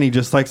phony, and he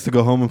just likes to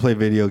go home and play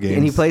video games.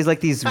 And he plays like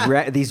these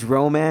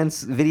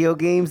romance video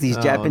games, these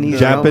Japanese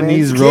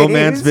Japanese romance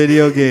romance games.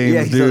 video games,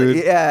 Yeah, dude.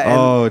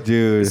 and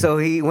dude. So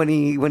when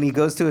he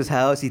goes to his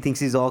house, he thinks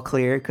he's all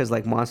clear because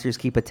like monsters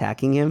keep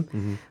attacking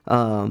him.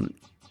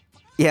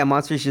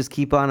 Monsters just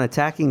keep on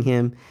attacking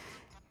him,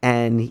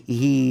 and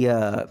he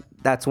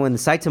that's when the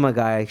Saitama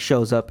guy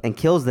shows up and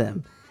kills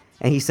them.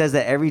 And he says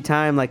that every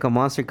time like a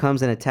monster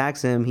comes and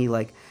attacks him, he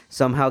like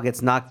somehow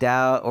gets knocked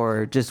out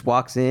or just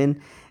walks in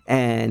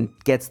and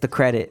gets the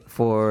credit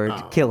for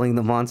killing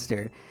the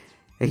monster.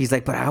 And he's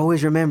like, but I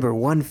always remember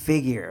one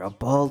figure, a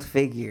bald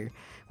figure,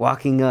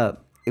 walking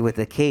up with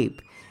a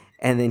cape.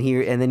 And then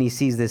he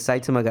sees this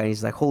Saitama guy, and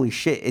he's like, holy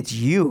shit, it's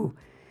you.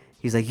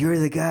 He's like, you're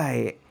the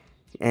guy.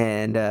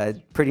 And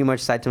pretty much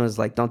Saitama's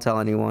like, don't tell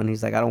anyone.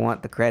 He's like, I don't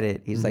want the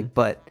credit. He's like,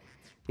 but,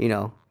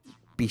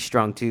 be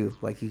strong too.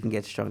 Like, you can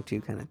get strong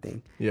too kind of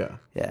thing. Yeah.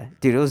 Yeah.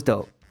 Dude, it was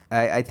dope.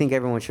 I think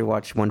everyone should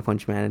watch One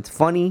Punch Man. It's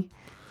funny,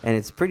 and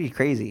it's pretty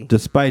crazy.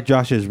 Despite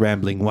Josh's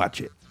rambling,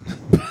 watch it.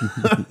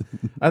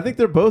 I think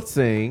they're both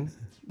saying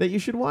that you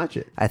should watch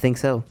it. I think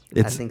so.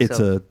 It's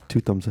a 2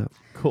 thumbs up.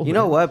 Cool. You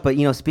know what? But,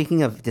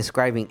 speaking of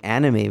describing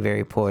anime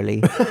very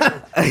poorly.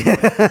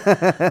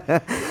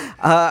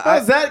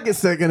 How's that going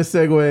to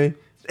segue?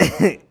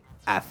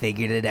 I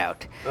figured it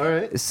out. All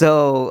right.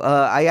 So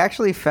I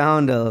actually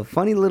found a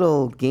funny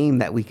little game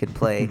that we could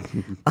play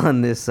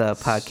on this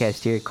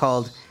podcast here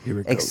called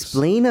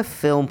Explain a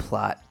Film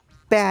Plot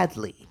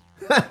Badly.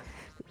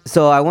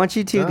 So I want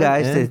you two Done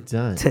guys and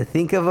done. to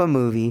think of a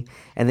movie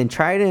and then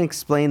try to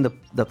explain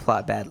the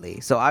plot badly.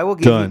 So I will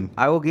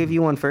give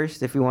you one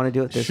first if you want to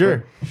do it this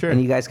way. Sure.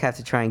 And you guys have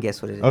to try and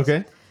guess what it is.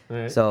 Okay. All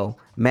right. So,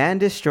 man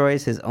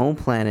destroys his own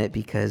planet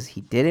because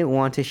he didn't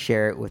want to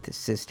share it with his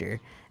sister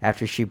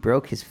after she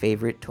broke his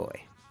favorite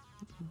toy.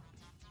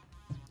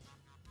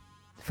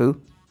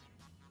 Foo?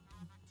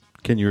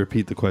 Can you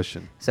repeat the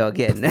question? So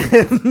again,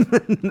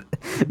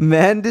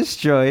 man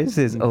destroys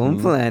his own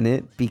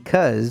planet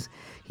because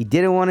he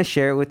didn't want to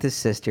share it with his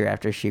sister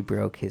after she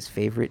broke his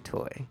favorite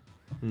toy.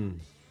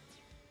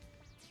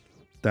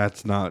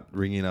 That's not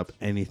ringing up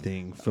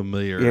anything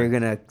familiar. You're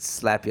gonna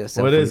slap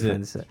yourself. What in is the it?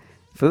 fence.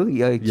 Foo?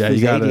 Yeah, you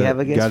Fuzzy, gotta, do you have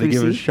a guess? gotta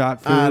give it a Fuzzy? shot.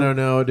 I Food. don't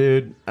know,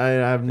 dude. I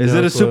have no Is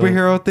it a clue.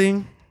 superhero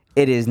thing?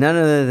 It is none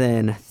other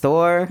than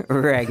Thor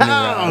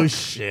Ragnarok. Oh,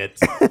 shit.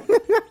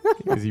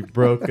 Because he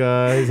broke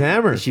his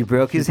hammer. She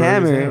broke his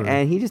hammer,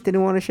 and he just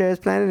didn't want to share his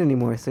planet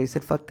anymore. So he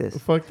said, "Fuck this."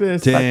 Fuck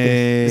this. This Dang,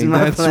 is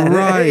my that's planet.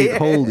 right.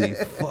 Holy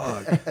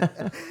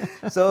fuck.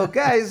 So,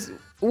 guys,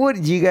 what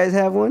did you guys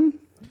have one?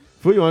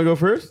 Foo, you want to go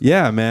first?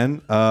 Yeah,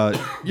 man.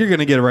 You're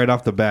gonna get it right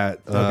off the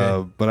bat.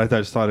 Okay. But I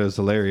just thought it was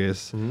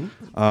hilarious.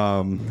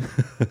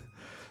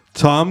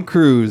 Tom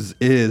Cruise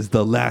is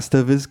the last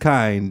of his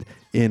kind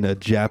in a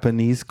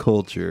Japanese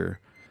culture.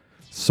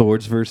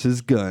 Swords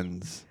versus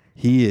guns.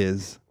 He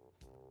is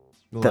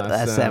The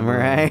Last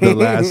Samurai. the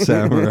last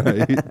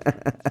samurai.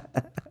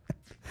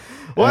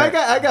 Well,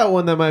 I got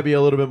one that might be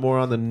a little bit more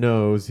on the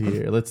nose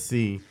here. Let's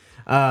see.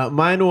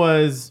 Mine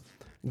was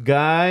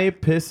guy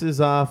pisses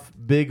off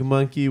big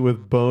monkey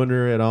with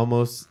boner at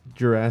almost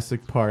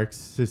Jurassic Park's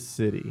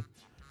city.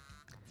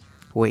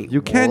 Wait,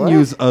 You can what?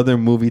 use other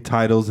movie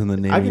titles in the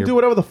name I of can your do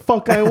whatever the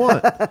fuck I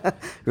want.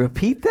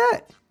 Repeat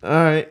that. All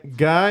right.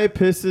 Guy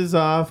pisses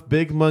off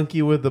big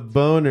monkey with a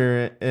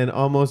boner and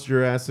almost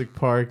Jurassic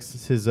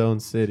Park's his own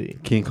city.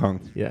 King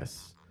Kong.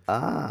 Yes.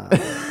 Ah,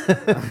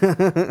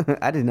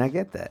 I did not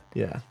get that.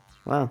 Yeah.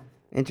 Wow,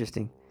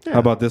 interesting. How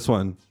about this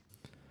one?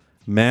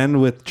 Man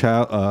with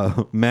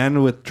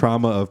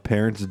trauma of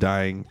parents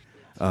dying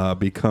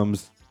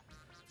becomes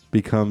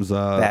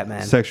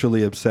Batman.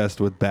 sexually obsessed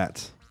with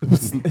bats.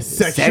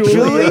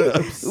 Sexually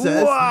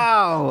obsessed.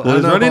 Wow.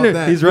 Well, know about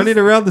that. he's running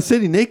around the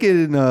city naked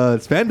in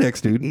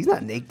spandex, dude. He's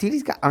not naked, dude.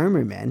 He's got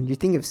armor, man. You're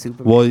thinking of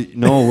Superman. Well,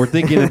 no, we're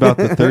thinking about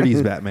the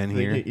 30s Batman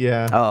here.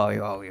 Yeah. oh,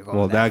 you're going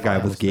Well, that guy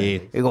far. was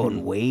gay. You're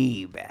going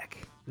way back.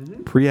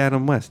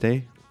 Pre-Adam West,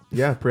 eh?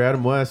 Yeah,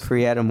 pre-Adam West.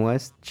 Pre-Adam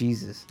West.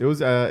 Jesus. It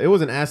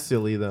wasn't as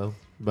silly though,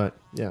 but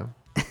yeah,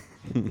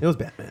 it was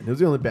Batman. It was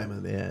the only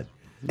Batman they had.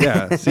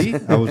 Yeah, see?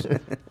 I was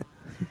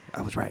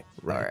right.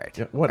 All right.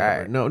 Yeah, whatever. All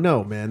right.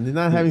 No, man. They're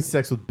not having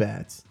sex with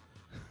bats.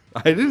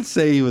 I didn't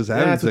say he was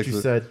having That's sex what you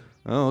with- said.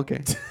 Oh,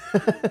 okay.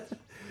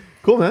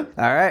 Cool, man.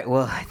 All right.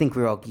 Well, I think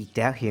we're all geeked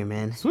out here,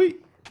 man.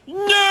 Sweet.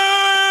 Well,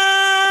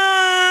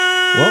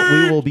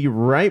 we will be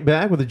right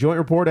back with the joint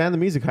report and the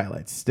music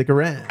highlights. Stick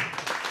around.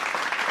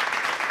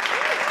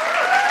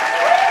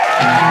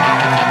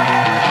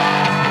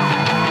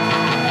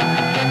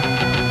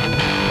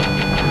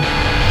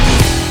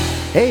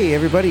 Hey,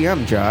 everybody.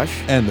 I'm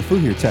Josh. And the Foo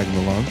here tagging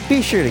along.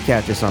 Be sure to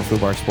catch us on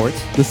Fubar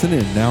Sports. Listen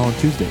in now on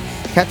Tuesdays.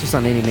 Catch us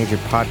on any major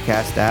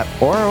podcast app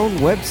or our own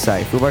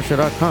website,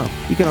 FubarShow.com.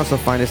 You can also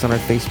find us on our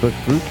Facebook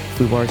group,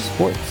 Fubar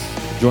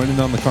Sports. Join in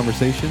on the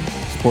conversation,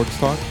 sports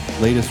talk,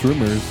 latest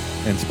rumors,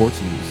 and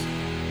sports news.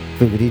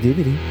 Boobity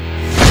doobity.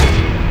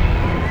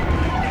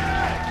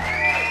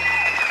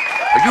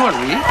 Are you on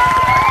weed?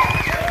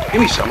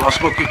 Give me some. I'll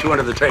smoke you two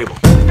under the table.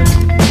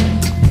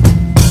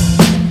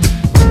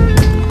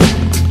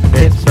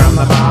 It's from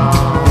the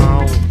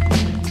ball.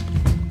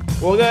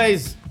 Well,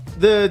 guys,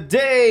 the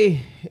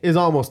day is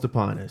almost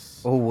upon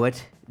us. Oh,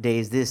 what day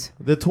is this?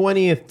 The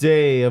 20th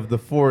day of the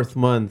 4th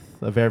month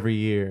of every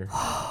year.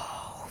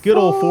 Good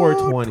old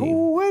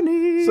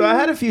 420. So I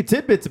had a few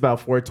tidbits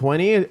about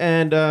 420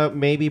 and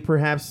maybe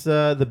perhaps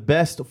the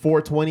best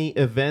 420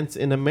 events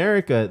in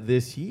America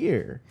this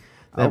year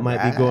that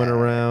might be going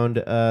around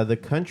the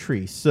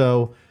country.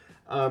 So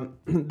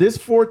this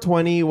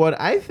 420, what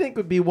I think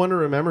would be one to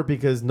remember,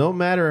 because no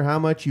matter how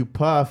much you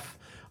puff,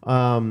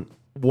 1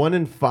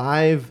 in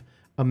 5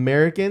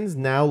 Americans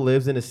now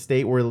lives in a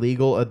state where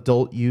legal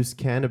adult use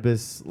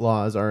cannabis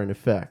laws are in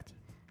effect.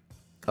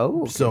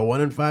 Oh, okay. So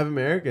 1 in 5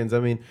 Americans. I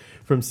mean,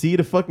 from sea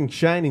to fucking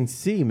shining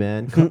sea,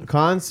 man.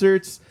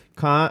 Concerts,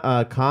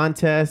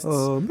 contests,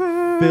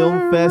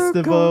 film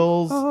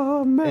festivals,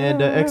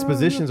 and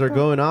expositions are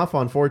going off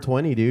on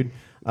 420, dude.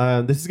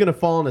 This is gonna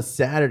fall on a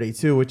Saturday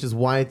too, which is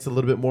why it's a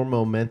little bit more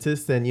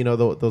momentous than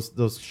those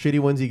shitty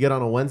ones you get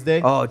on a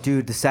Wednesday. Oh,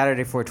 dude, the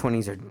Saturday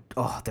 420s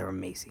are, they're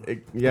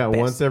amazing. Yeah, The best.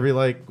 once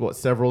every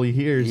several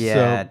years.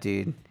 Yeah, So.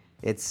 dude.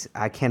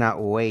 I cannot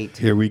wait.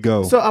 Here we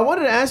go. So I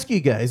wanted to ask you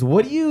guys,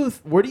 where do you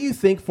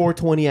think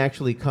 420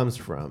 actually comes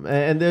from?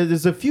 And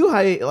there's a few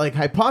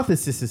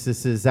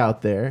hypotheses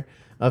out there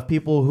of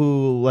people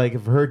who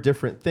have heard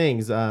different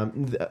things.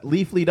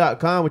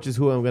 Leafly.com, which is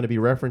who I'm going to be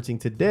referencing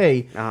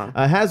today,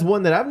 has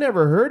one that I've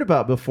never heard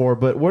about before.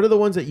 But what are the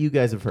ones that you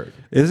guys have heard?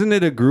 Isn't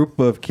it a group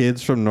of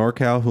kids from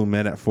NorCal who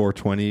met at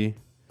 420?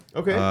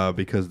 Okay.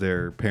 Because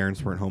their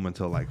parents weren't home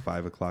until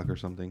 5 o'clock or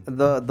something.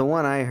 The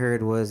one I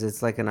heard was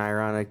it's like an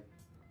ironic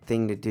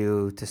thing to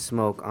do to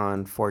smoke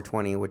on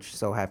 420, which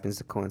so happens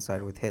to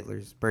coincide with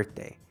Hitler's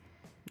birthday.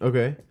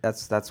 Okay.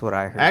 That's what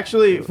I heard.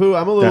 Actually, Fu,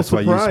 I'm a little That's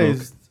why you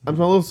surprised. I'm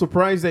a little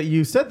surprised that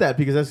you said that,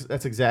 because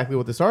that's exactly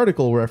what this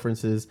article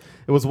references.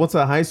 It was once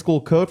a high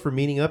school code for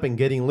meeting up and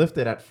getting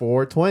lifted at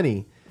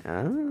 420.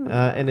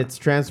 And it's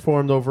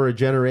transformed over a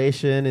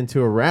generation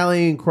into a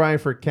rallying cry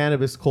for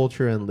cannabis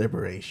culture and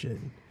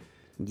liberation.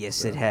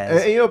 Yes, it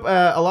has.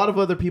 A lot of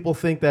other people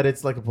think that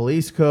it's like a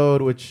police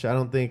code, which I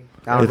don't think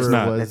It's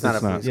not. was. It's not a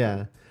police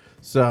Yeah.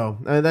 So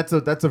that's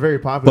a very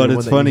popular But one.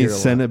 it's that you funny, hear a lot.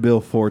 Senate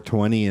Bill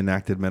 420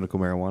 enacted medical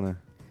marijuana.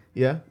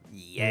 Yeah.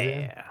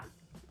 Yeah.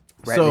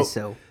 Rightly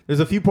so. There's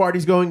a few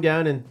parties going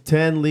down in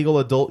 10 legal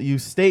adult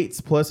use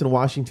states, plus in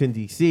Washington,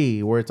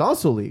 D.C., where it's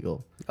also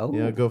legal.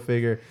 Oh. Go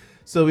figure.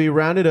 So we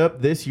rounded up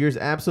this year's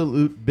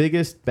absolute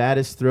biggest,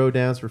 baddest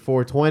throwdowns for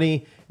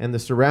 420 and the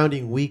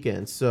surrounding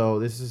weekend. So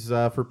this is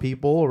for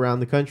people around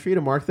the country to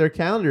mark their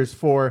calendars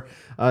for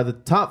the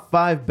top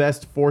 5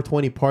 best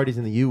 420 parties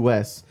in the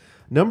U.S.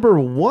 Number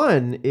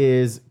 1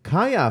 is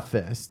Kaya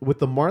Fest with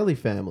the Marley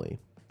family.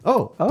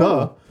 Oh.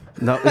 Duh.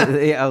 No,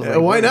 yeah, I was like,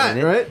 Why wait a not,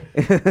 minute.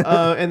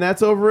 right? And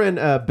that's over in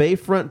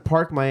Bayfront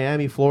Park,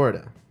 Miami,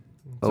 Florida.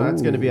 So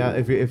that's going to be out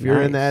if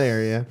you're in that nice.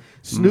 area.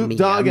 Snoop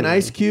Dogg and Miami.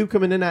 Ice Cube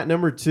coming in at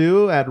number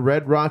 2 at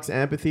Red Rocks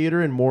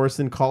Amphitheater in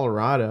Morrison,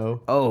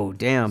 Colorado. Oh,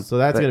 damn. So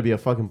that's But going to be a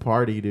fucking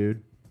party,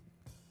 dude.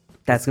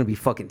 That's going to be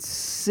fucking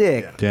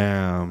sick.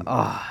 Damn.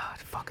 Oh,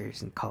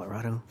 fuckers in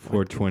Colorado.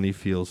 420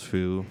 feels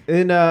foo.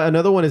 And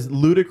another one is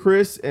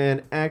Ludacris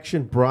and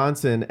Action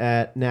Bronson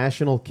at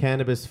National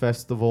Cannabis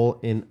Festival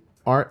in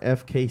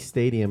RFK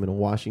Stadium in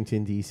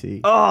Washington,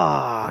 D.C.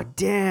 Oh,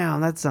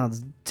 damn. That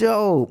sounds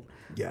dope.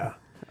 Yeah.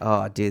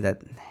 Oh, dude,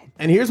 that...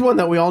 And here's one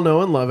that we all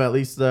know and love, at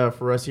least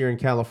for us here in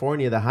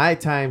California, the High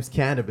Times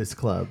Cannabis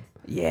Club.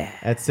 Yeah.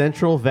 At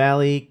Central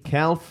Valley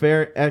Cal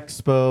Fair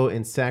Expo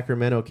in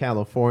Sacramento,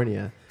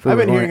 California. Food I've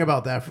been going- hearing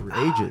about that for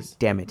ages.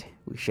 Damn it.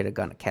 We should have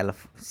gone to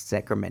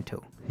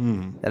Sacramento.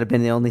 That'd have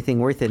been the only thing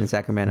worth it in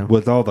Sacramento.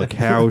 With all the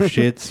cow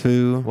shits,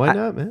 foo. Why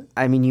not, man?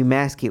 I mean, you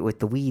mask it with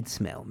the weed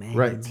smell, man.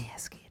 Right. You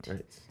mask it.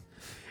 Right.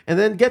 And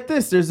then get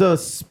this, there's a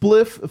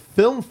Spliff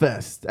Film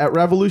Fest at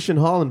Revolution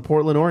Hall in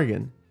Portland,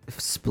 Oregon.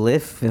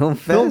 Spliff Film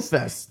Fest. Film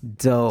Fest.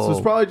 Dope. So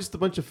it's probably just a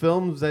bunch of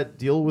films that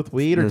deal with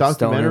weed or The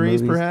stoner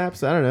documentaries, movies.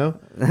 perhaps. I don't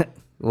know.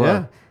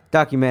 Well,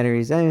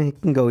 documentaries.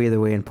 It can go either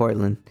way in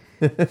Portland.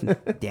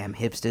 Damn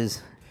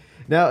hipsters.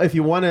 Now, if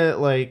you want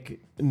to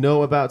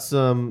know about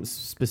some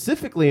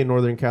specifically in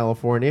Northern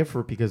California,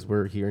 because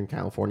we're here in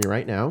California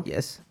right now,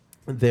 Yes.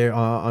 there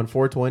on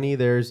 420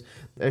 there's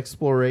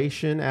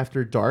Exploration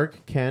After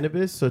Dark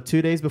Cannabis. So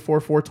 2 days before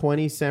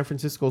 420, San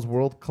Francisco's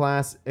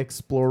world-class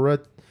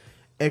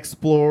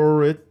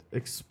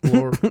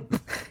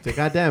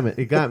God damn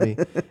it, got me.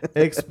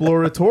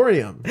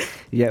 Exploratorium.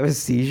 You have a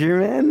seizure,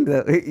 man?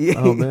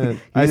 Oh,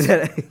 man.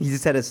 You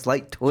just had a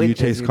slight twitch. Do you as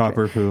taste you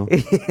copper poo?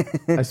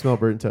 I smell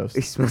burnt toast.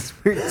 He smells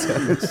weird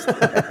toast.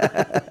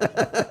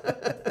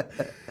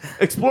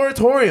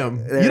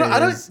 Exploratorium. There I it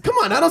don't. is. Come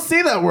on, I don't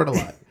say that word a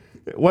lot.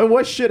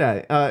 Why should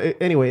I?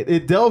 Anyway,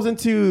 it delves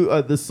into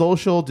the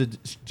social,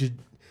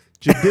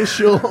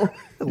 judicial.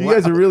 You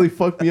guys have really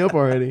fucked me up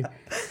already.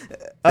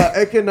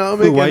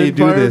 Economic Why and you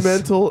do this?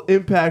 environmental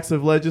impacts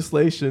of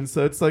legislation.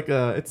 So it's like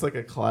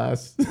a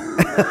class.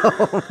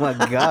 Oh my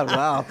god!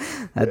 Wow.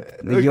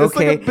 You It's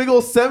okay? like a big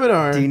old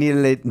seminar. Do you need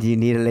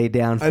to lay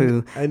down,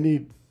 foo? I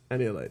need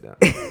to lay down.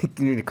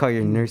 You need to call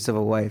your nurse of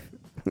a wife.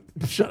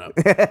 Shut up.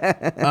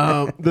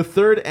 The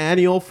third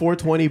annual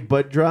 420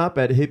 Butt Drop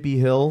at Hippie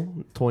Hill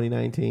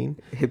 2019.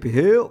 Hippie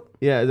Hill.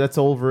 Yeah, that's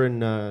over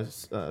in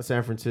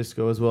San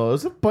Francisco as well.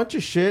 There's a bunch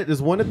of shit.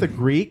 There's one at the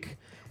Greek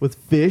with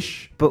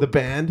Fish, the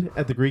band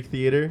at the Greek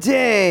Theater.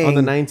 Dang. On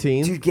the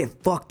 19th. Dude,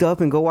 get fucked up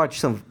and go watch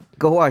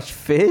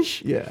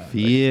Fish. Yeah.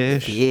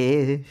 Fish.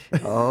 Fish.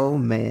 Oh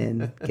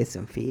man, get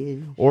some fish.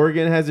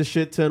 Oregon has a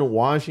shit ton.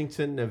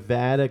 Washington,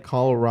 Nevada,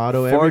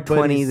 Colorado.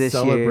 420 Everybody's this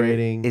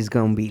celebrating. year is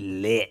gonna be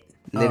lit.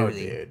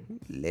 Literally. dude.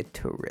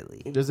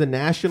 Literally. There's a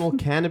National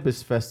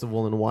Cannabis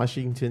Festival in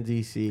Washington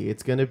D.C.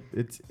 It's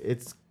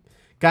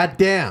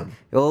goddamn.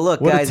 Well,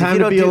 look, What a guys. time if you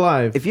to don't be do,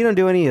 alive. If you don't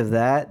do any of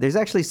that, there's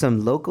actually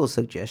some local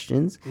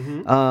suggestions.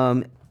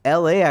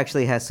 L.A.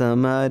 actually has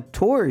some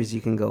tours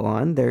you can go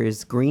on.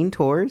 There's Green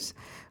Tours.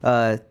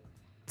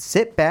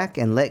 Sit back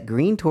and let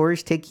Green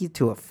Tours take you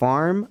to a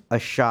farm, a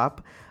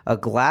shop, a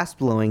glass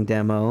blowing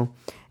demo,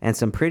 and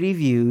some pretty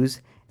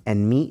views.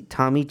 And meet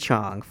Tommy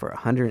Chong for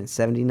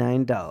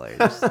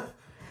 $179.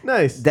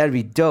 Nice. That'd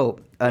be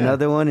dope.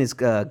 Another one is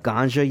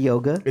Ganja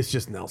Yoga. It's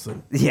just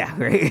Nelson. Yeah,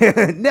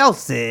 right.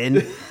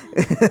 Nelson.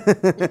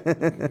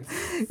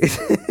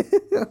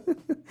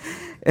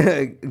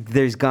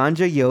 There's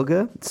Ganja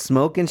Yoga,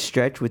 Smoke and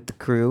Stretch with the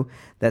crew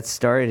that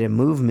started a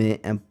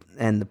movement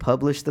and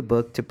published the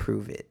book to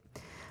prove it.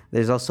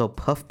 There's also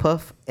Puff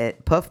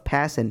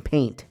Pass and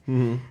Paint.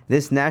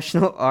 This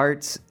national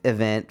arts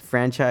event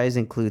franchise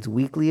includes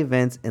weekly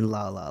events in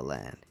La La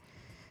Land.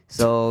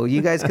 So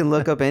you guys can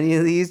look up any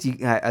of these.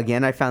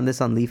 Again, I found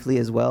this on Leafly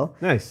as well.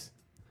 Nice.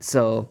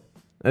 So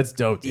That's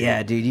dope, dude.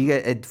 yeah, dude, you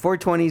got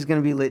 420 is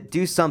gonna be lit.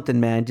 Do something,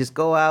 man. Just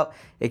go out,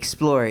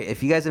 explore it.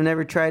 If you guys have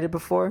never tried it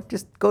before,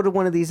 just go to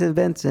one of these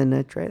events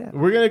and try it out.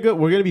 We're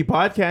gonna be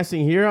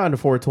podcasting here on the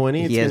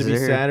 420. It's Yes, gonna be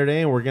sir.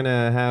 Saturday, and we're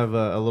gonna have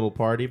a little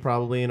party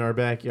probably in our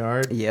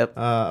backyard. Yep.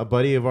 A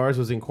buddy of ours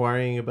was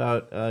inquiring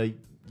about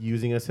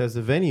using us as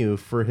a venue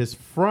for his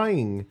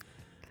frying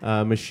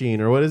machine,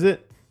 or what is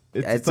it?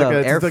 It's a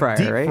air fryer,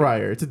 deep right?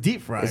 fryer. It's a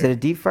deep fryer. Is it a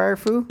deep fryer,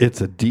 foo?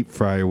 It's a deep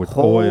fryer with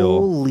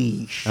oil.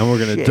 Holy shit! And we're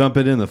going to dump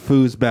it in the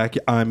food's back.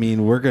 I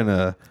mean, we're going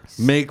to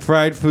make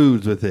fried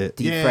foods with it.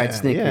 deep fried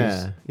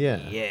Snickers. Yeah.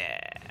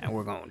 Yeah,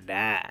 we're gonna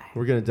die.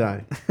 We're gonna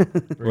die.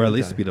 Or at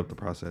least speed up the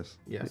process.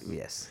 Yes.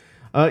 Yes.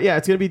 Yeah,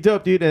 it's gonna be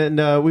dope, dude. And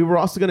we were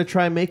also gonna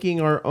try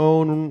making our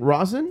own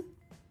rosin.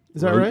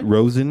 Is that right?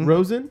 Rosin?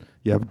 Rosin?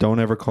 Yeah, but don't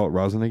ever call it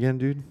rosin again,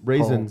 dude.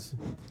 Raisins.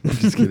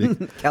 Just kidding.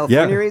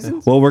 California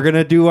raisins. Well, we're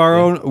gonna do our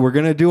own. We're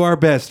gonna do our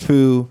best,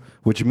 foo.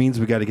 Which means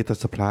we got to get the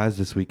supplies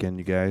this weekend,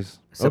 you guys.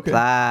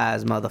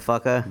 Supplies,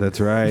 motherfucker. That's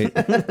right,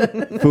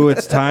 foo.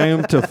 It's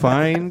time to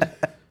find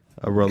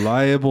a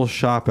reliable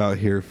shop out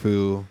here,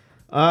 foo.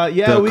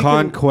 Yeah, The we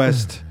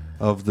conquest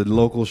of the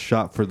local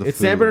shop for the It's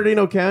food. San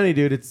Bernardino County,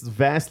 dude. It's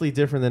vastly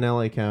different than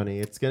LA County.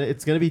 It's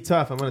gonna be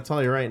tough. I'm gonna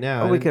tell you right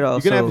now. Oh, we And could you're gonna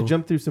have to also-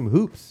 jump through some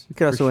hoops. You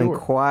could for also sure.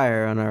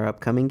 inquire on our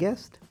upcoming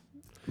guest.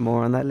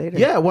 More on that later.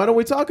 Yeah, why don't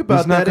we talk about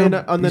He's not that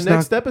gonna- on the he's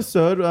next not-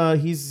 episode?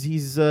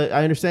 He's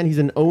I understand he's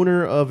an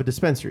owner of a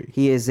dispensary.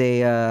 He is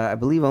I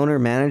believe, owner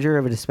manager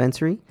of a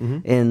dispensary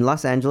in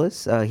Los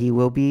Angeles. We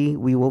will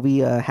be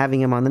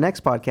having him on the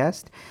next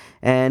podcast,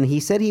 and he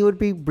said he would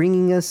be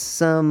bringing us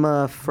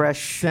some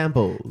fresh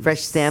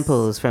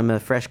samples from a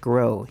fresh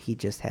grow he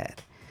just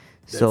had.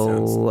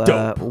 So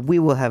sounds we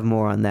will have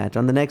more on that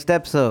on the next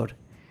episode.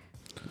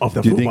 Of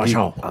the Do you think he-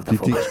 Of the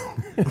do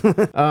you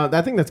think-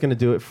 I think that's gonna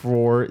do it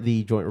for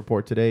the joint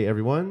report today,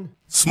 everyone.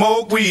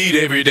 Smoke weed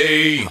every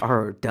day.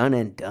 Are done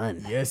and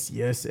done. Yes,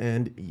 yes,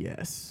 and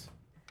yes.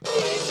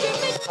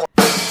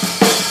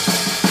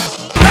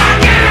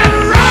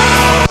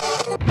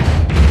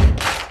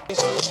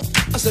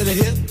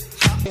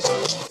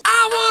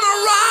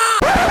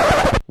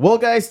 Well,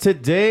 guys,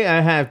 today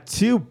I have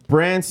two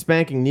brand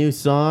spanking new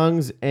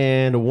songs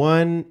and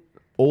one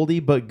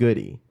oldie but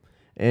goodie.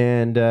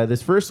 And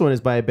this first one is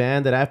by a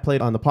band that I've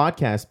played on the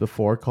podcast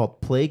before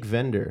called Plague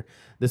Vendor.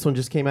 This one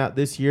just came out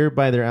this year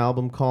by their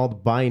album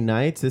called By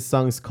Nights. This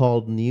song's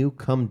called New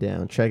Come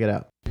Down. Check it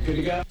out. Good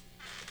to go.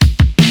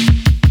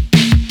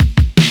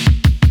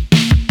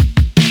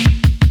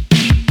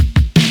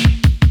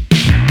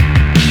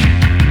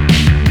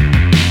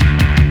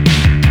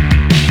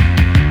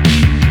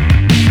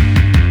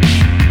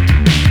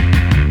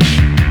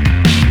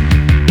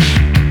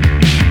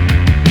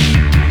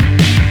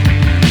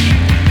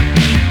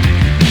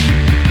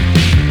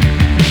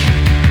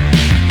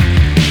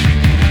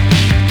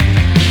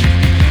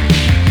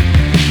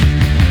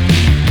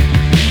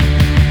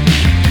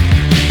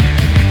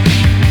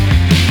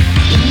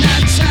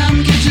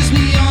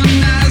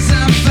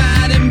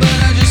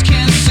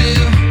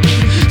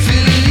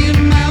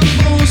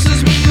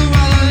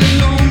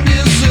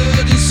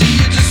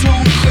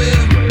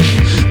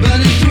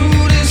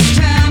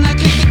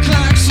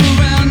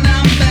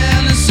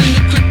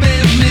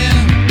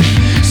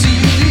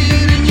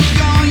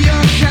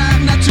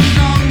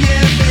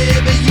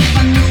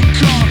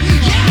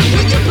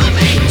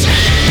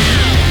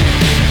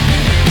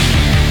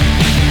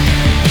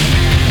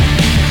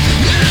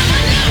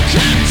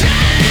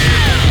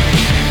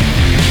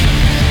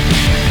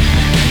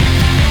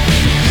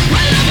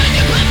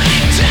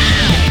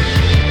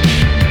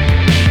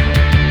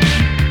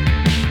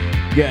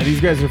 Yeah,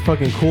 these guys are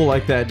fucking cool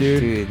like that,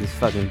 dude. Dude, this is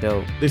fucking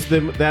dope.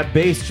 That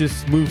bass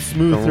just moves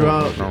smooth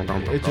throughout.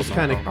 It just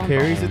kind of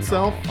carries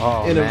itself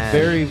in a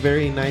very,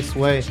 very nice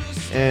way.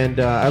 And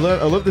I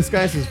love this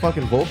guy's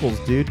fucking vocals,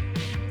 dude.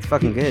 It's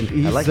fucking good.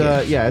 I like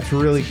it. Yeah, it's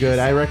really good.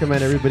 I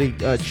recommend everybody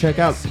check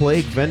out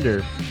Plague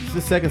Vendor. It's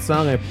the second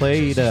song I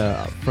played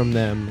from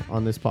them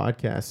on this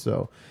podcast.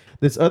 So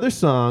this other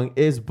song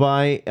is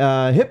by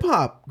a hip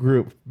hop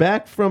group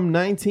back from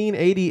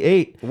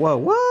 1988. Whoa,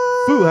 what?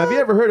 Foo, have you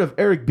ever heard of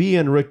Eric B.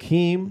 and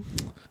Rakim?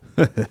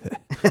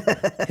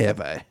 Have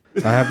I?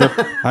 I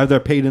have their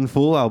Paid in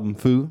Full album,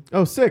 Foo.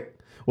 Oh, sick.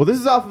 Well, this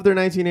is off of their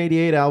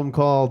 1988 album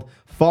called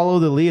Follow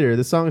the Leader.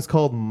 The song is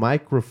called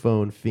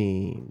Microphone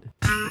Fiend.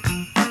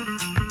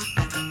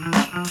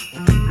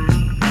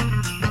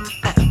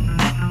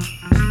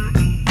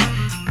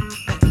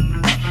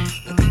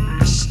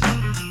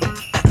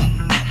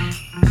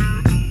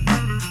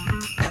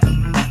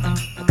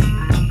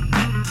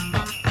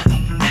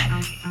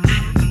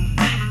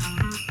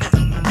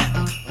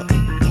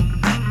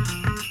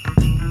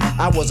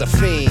 I was a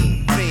fiend.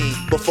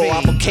 Before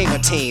I became a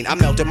teen, I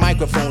melted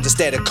microphones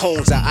instead of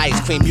cones of ice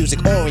cream.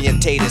 Music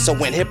orientated, so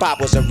when hip hop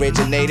was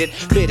originated,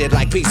 fitted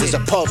like pieces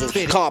of puzzles,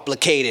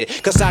 complicated.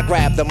 Cause I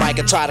grab the mic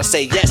and try to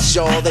say yes,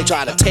 y'all. They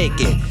try to take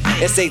it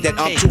and say that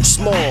I'm too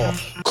small.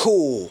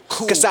 Cool,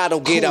 cause I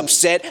don't get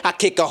upset. I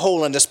kick a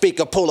hole in the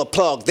speaker, pull a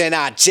plug, then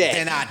I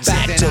jet back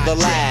to the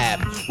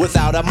lab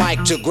without a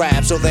mic to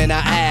grab. So then I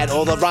add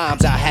all the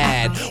rhymes I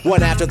had,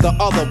 one after the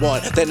other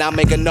one. Then I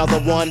make another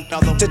one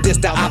to diss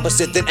the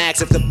opposite, then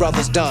ask if the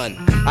brother's done.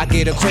 I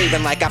get a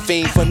craving like I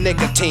fiend for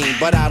nicotine,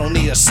 but I don't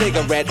need a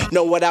cigarette.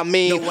 Know what I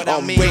mean?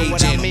 I'm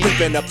raging,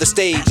 ripping up the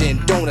stage,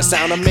 and don't it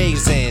sound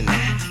amazing?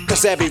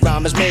 Cause every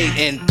rhyme is made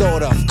and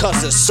thought of,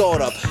 cause it's sort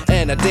of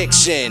an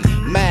addiction,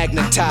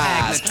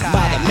 magnetized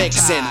by the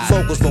mixing.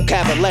 Vocals,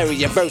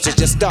 vocabulary, and verses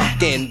just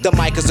stuck in. The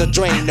mic is a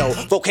Drano,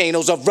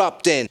 volcanoes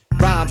erupting,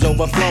 rhymes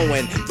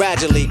overflowing,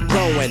 gradually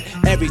growing.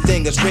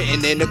 Everything is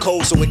written in the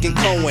code so it can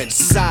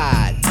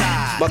coincide.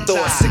 My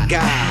thoughts are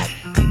God.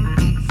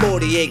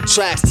 48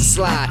 tracks to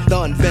slide,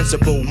 the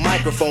invincible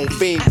microphone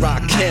fiend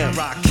Rakim.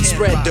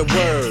 Spread the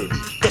word,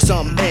 cause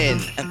I'm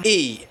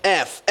N-E-F-F-E-C-T,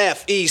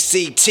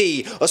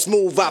 a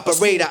smooth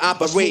operator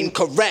operating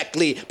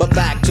correctly. But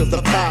back to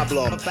the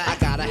problem, I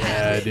gotta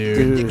have it.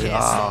 Dude.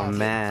 Oh,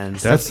 man.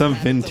 That's some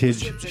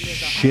vintage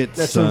shit,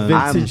 That's son.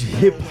 some vintage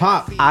hip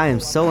hop. I am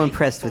so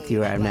impressed with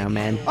you right now,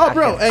 man. Oh,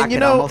 bro, I and you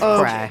can know,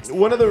 almost cry.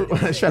 one of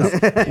the shut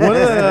up. One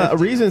of the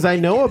reasons I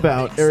know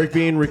about Eric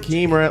B. and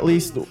Rakim, or at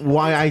least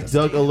why I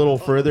dug a little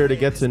further to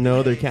get to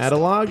know their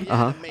catalog,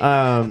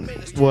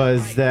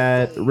 was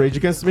that Rage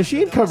Against the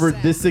Machine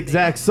covered this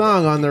exact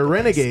song on their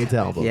Renegades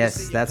album.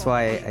 Yes, that's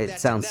why it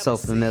sounds so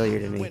familiar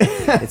to me.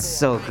 It's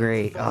so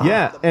great. Oh.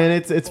 Yeah, and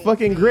it's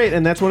fucking great,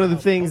 and that's one of the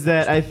things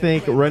that I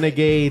think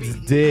Renegades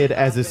did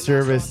as a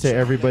service to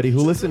everybody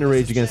who listened to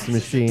Rage Against the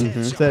Machine,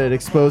 that it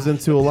exposed them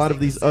to a lot of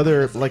these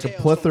other, like a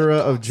plethora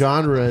of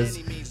genres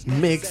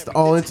mixed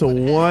all into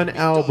one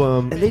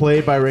album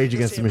played by Rage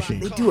Against the Machine.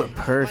 They do it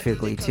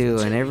perfectly too,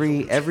 and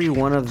every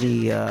one of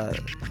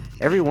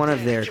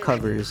their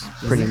covers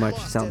pretty much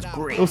sounds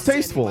great. It was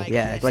tasteful.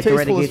 Yeah, It's like the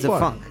tasteful Renegades as of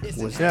fuck. Funk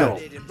was Yeah.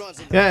 dope.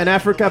 Yeah, and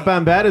Africa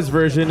Bambaata's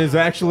version is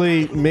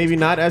actually maybe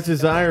not as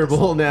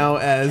desirable now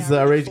as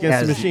Rage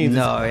Against the Machine.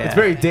 No, yeah. It's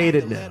very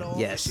dated now.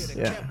 Yes.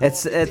 Yeah.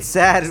 It's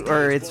sad,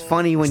 or it's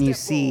funny when you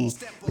see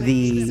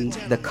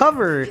the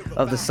cover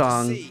of the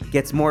song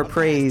gets more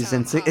praise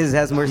and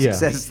has more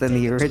success than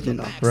the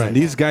original. Right. And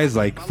these guys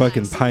like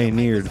fucking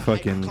pioneered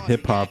fucking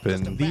hip hop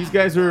and These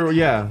guys are,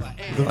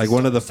 like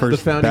one of the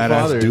first founding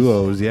badass fathers.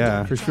 duos.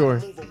 Yeah. For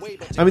sure.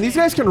 I mean, these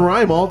guys can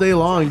rhyme all day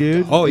long,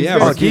 dude. Oh These yeah,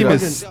 guys Rakim can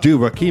is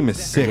Rakim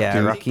is sick, Yeah,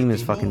 dude. Rakim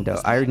is fucking dope.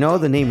 I know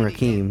the name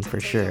Rakim for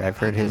sure. I've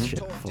heard his shit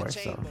before.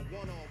 So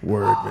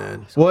Word,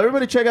 man. Well,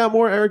 everybody check out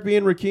more Eric B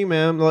and Rakim,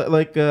 man.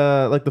 Like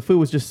the Foo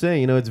was just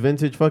saying, it's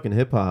vintage fucking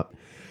hip hop.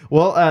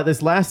 Well,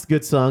 this last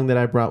good song that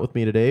I brought with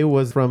me today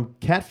was from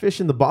Catfish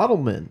and the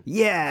Bottlemen.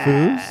 yeah.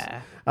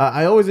 Foos.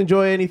 I always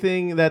enjoy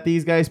anything that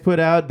these guys put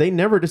out. They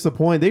never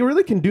disappoint. They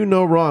really can do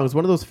no wrong. It's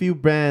one of those few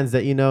bands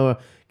that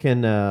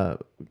can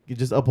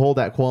just uphold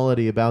that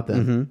quality about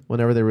them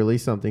whenever they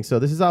release something. So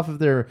this is off of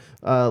their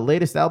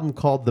latest album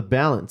called The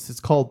Balance. It's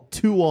called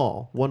 2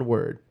 All, one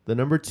word. The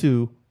number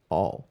 2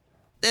 All.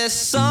 There's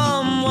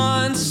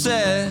someone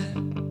said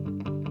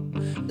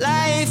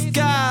life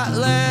got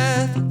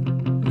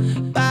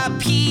led by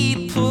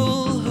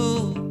people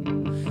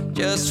who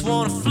just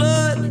want to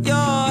flood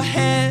your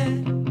head,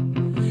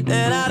 and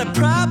I'd have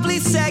probably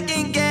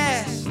second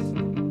guessed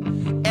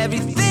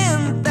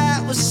everything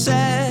that was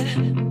said,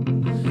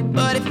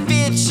 but it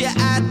fits you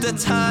at the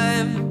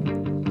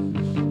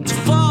time to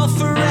fall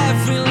for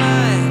every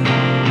line.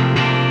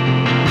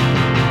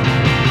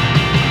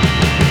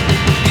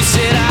 You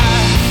said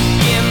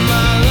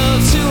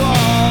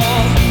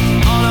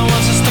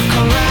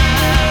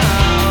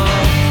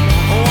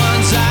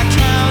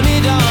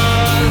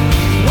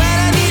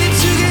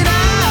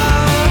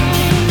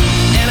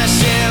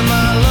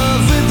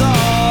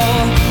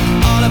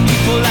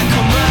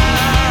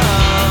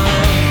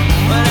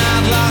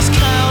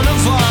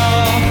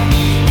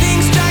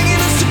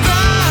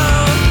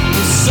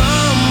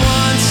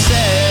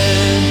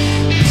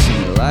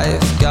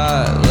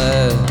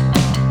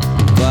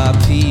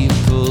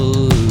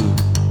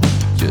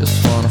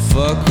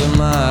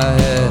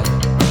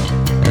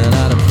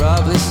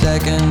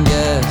second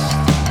guessed.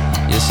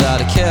 Yes,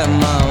 I'd have kept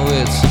my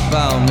wits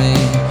about me,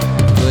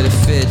 but it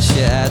fits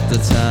you at the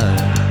time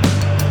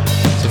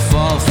to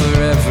fall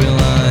for every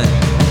line.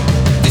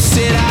 They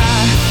said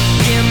I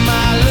give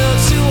my love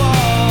to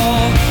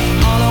all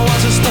the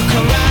ones that stuck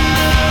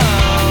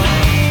around,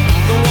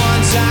 the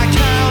ones I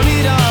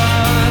counted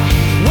on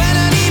when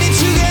I needed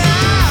to get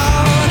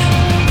out,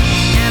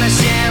 and I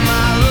share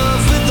my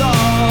love with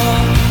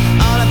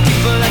all the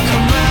people that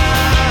come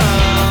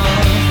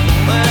round,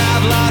 but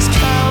I've lost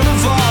count of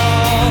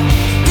all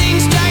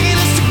things dragging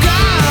us to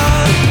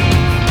ground.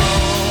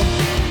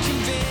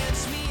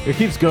 It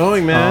keeps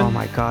going, man. Oh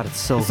my god, it's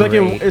so It's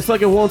great.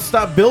 like it won't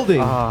stop building.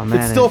 Oh man,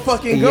 it's still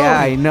fucking going. Yeah,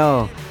 I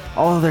know.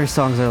 All their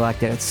songs are like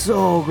that. It's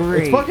so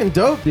great. It's fucking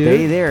dope,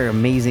 dude. They're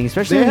amazing,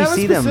 especially They when you have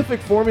see a them.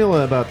 specific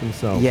formula about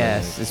themselves.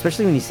 Yes,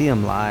 especially when you see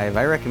them live.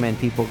 I recommend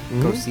people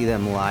go see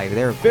them live.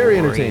 They're Very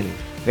great. entertaining.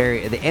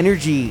 Very the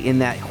energy in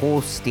that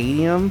whole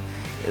stadium,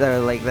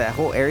 like that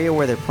whole area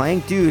where they're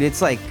playing, dude.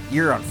 It's like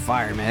you're on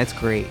fire, man. It's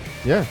great.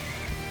 Yeah.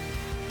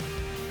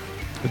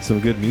 It's some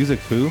good music,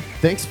 Foo.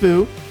 Thanks,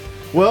 Foo.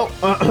 Well,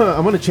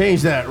 I'm going to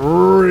change that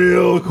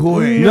real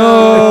quick.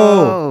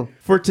 No.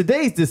 For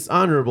today's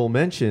dishonorable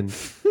mention,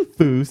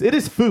 Foos. It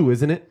is Foo,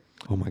 isn't it?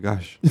 Oh my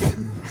gosh.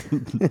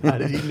 How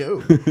did he know?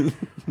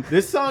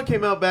 This song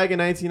came out back in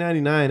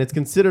 1999. It's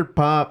considered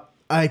pop.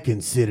 I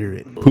consider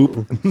it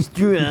Poop.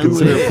 Consider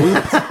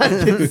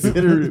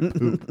it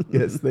poop.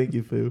 Yes, thank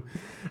you, Foo.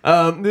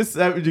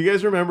 Do you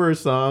guys remember a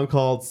song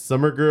called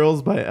 "Summer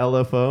Girls" by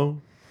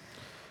LFO?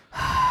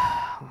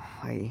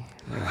 Wait,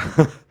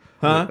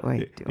 Huh?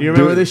 wait, Do you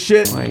remember this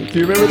shit? wait. Do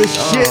you remember this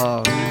shit?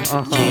 Y'all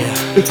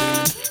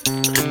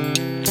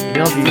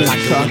do this When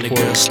the chalkboard.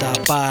 girls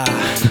stop by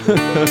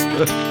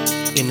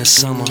in the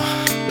summer.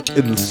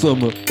 In the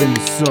summer. In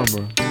the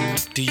summer.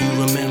 Do you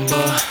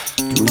remember?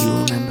 Do you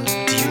remember?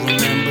 Do you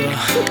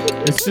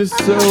remember It's just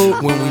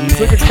so. when we It's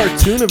like a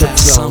cartoon of that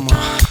itself.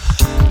 summer?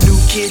 New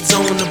kids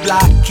on the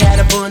block had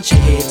a bunch of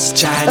hits.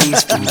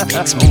 Chinese food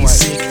makes me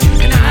sick,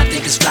 and I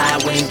think it's fly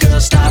when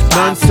girls stop by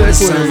Non for the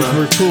sequiturs summer.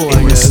 were cool, In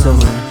I the guess.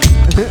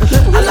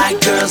 summer. I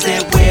like girls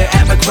that wear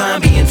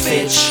Abercrombie and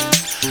Fitch.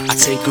 I'd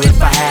take her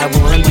if I had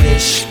one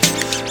wish.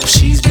 But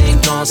she's been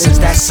gone since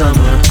that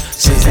summer.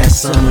 Since that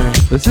summer.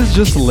 This is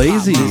just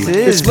lazy.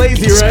 It's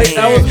lazy, right?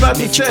 I was about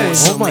to say.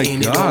 Oh my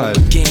god.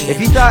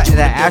 If you thought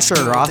that Asher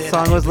Roth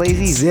song was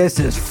lazy, this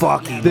is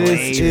fucking This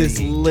lazy.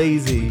 is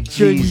lazy.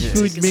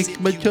 Jesus. makes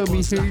my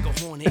tummy hurt.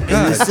 In the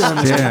God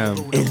summer. damn.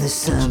 In the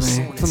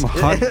summer. Some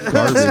hot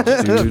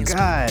garbage, dude.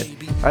 God,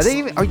 are they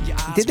even?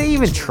 Did they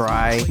even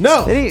try?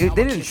 No. they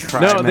didn't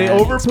try. No, they man.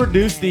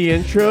 overproduced the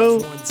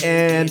intro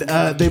and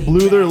they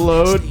blew their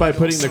load by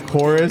putting the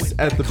chorus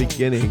at the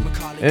beginning.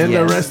 And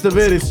the Yes. rest of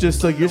it is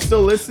just like, you're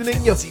still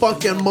listening, you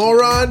fucking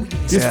moron?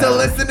 You're still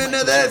listening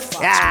to this?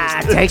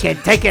 Ah, take it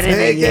in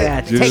the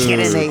ear. Take it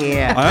in the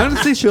ear. I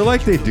honestly feel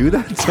like they do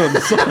that to some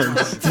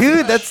songs.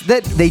 Dude,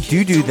 they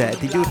do that.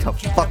 They do it to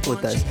fuck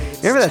with us.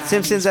 Remember that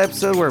Simpsons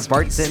episode where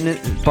Bart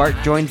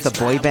joins the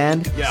boy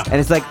band? Yeah. And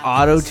it's like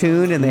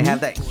auto-tune and they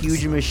have that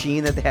huge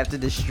machine that they have to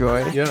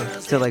destroy. Yeah.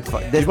 To like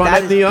fuck.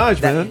 Yvonne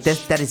Diage, man.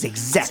 That is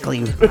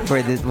exactly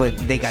where what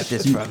they got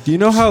this from. Do you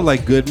know how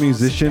like good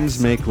musicians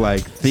make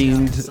like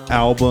themed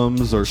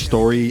albums or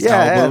story Yeah,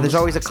 albums? there's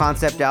always a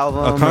concept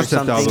album. a or concept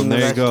something album. There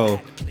you that-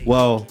 go.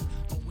 Well,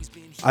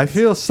 I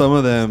feel some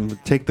of them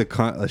take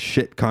a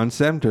shit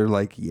concept or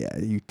like, yeah,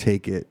 you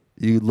take it.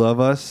 You love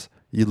us.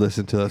 You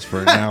listen to us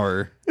for an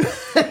hour.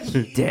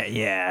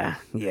 Yeah.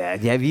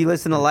 Have you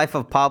listened to Life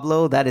of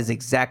Pablo? That is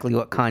exactly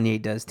what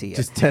Kanye does to you.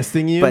 Just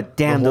testing you. But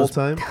damn, the whole those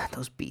time.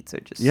 those beats are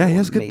just Yeah, he so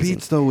has good amazing.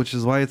 beats though, which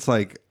is why it's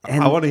like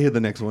And- I want to hear the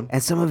next one.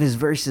 And some of his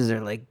verses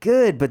are like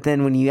good, but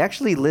then when you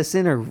actually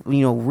listen or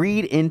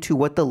read into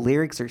what the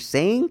lyrics are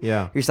saying,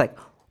 Yeah. you're just like,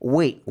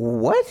 wait,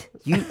 what?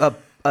 You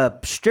a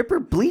stripper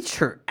bleached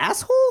her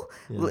asshole?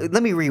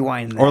 Let me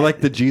rewind that. Or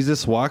like the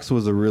Jesus Walks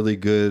was a really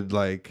good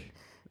like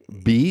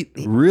beat,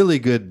 really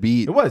good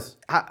beat. It was.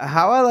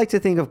 How I like to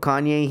think of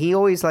Kanye, he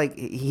always like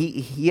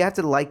you have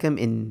to like him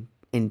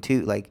in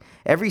two, like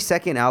every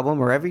second album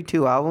or every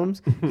two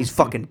albums, he's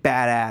fucking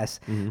badass.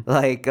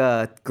 Like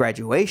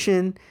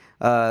Graduation,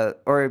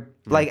 or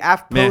like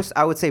after post,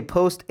 I would say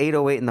post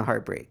 808 and the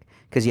Heartbreak,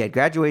 because you had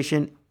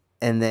Graduation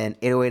and then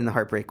 808 and the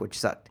Heartbreak, which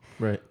sucked.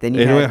 Right. Then you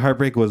 808 had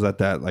Heartbreak was at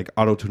that like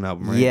auto-tune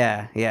album, right?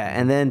 yeah,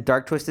 and then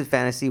Dark Twisted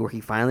Fantasy, where he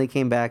finally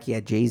came back. He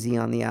had Jay-Z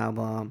on the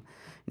album,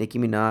 Nicki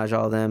Minaj,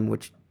 all them,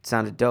 which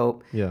sounded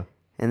dope. Yeah.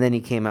 And then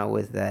he came out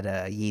with that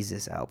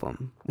Yeezus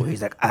album where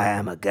he's like, I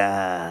am a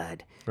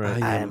god.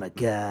 Right. I am a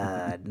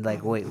god.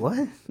 Like, wait,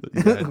 what?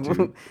 Yeah,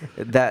 dude.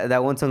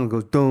 that one song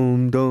goes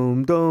dome,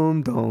 dome,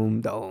 dome,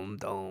 dome, dome,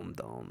 dome,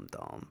 dome,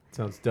 dome.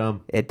 Sounds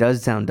dumb. It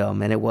does sound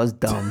dumb, and it was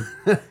dumb.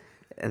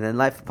 And then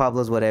Life of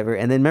Pablo's whatever.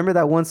 And then remember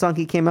that one song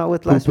he came out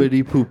with last week?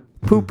 Poopity poop.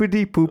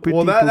 Poopity poopity.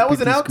 Well, that was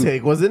an poopity scoop.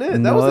 outtake, wasn't it? That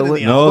No, wasn't it in was-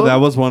 the No, album. that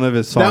was one of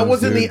his songs. That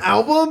was in dude. the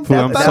album. Food,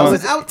 I'm that sorry.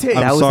 was an outtake.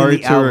 That I'm was in sorry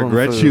the to album,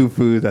 regret Foo. you,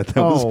 Foo, that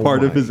was Oh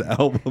part of my his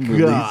album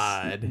release.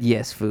 God.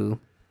 Yes, Foo.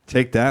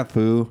 Take that,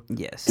 Foo.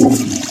 Yes. All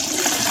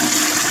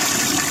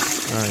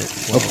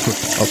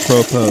right.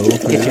 Apropos.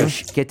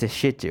 Get your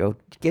shit together.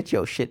 Get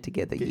your shit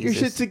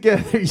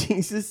together,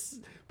 Jesus.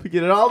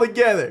 Get it all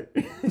together.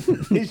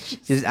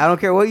 Just, I don't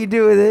care what you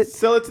do with it.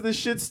 Sell it to the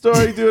shit store.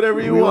 You do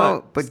whatever you We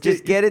want. won't, but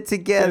just get it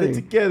together. Get it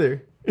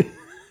together.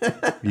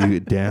 You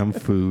damn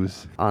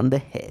foos. On the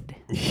head.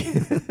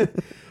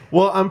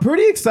 Well, I'm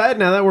pretty excited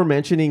now that we're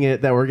mentioning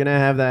it that we're going to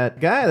have that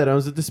guy that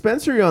owns a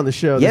dispensary on the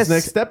show Yes.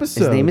 this next episode.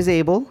 His name is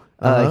Abel.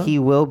 Uh-huh. He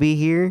will be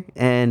here,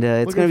 and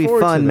it's Looking going to be forward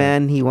to fun, that.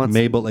 man. He wants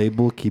Mabel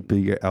Abel, keep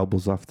your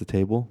elbows off the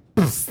table.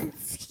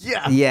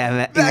 Yeah. Yeah,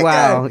 man. That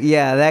Wow. guy.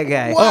 Yeah, that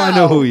guy. Wow. Oh, I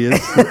know who he is.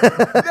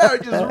 That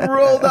just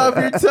rolled off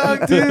your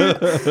tongue,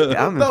 dude.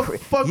 I'm What the impre-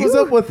 fuck was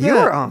up with You that?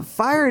 are on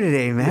fire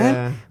today,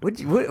 man. Yeah.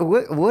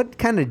 What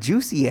kind of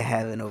juice are you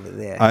having over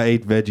there? I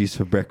ate veggies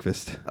for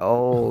breakfast.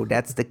 Oh,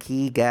 that's the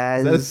key,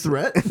 guys. Is that a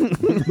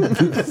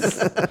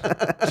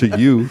threat? To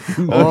you.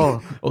 Oh,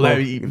 Well, I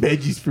eat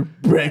veggies for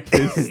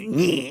breakfast.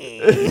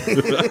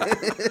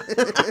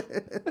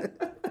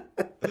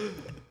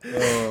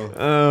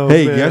 Oh,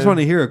 Hey, man. you guys want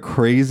to hear a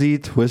crazy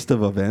twist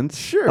of events?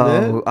 Sure,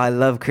 man. oh, I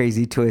love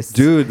crazy twists.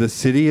 Dude, the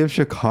city of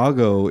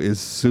Chicago is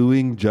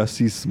suing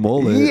Jussie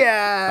Smollett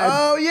Yeah.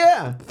 Oh,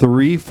 yeah.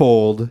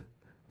 threefold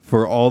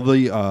for all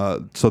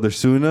the so they're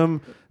suing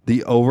him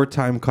the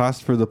overtime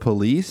cost for the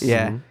police.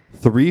 Yeah.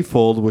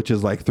 Threefold, which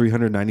is like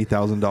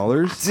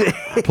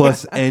 $390,000,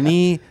 plus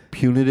any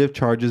punitive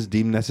charges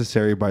deemed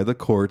necessary by the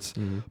courts,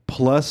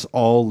 plus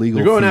all legal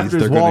They're going fees after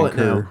his they're gonna wallet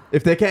incur. now.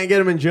 If they can't get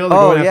him in jail, they're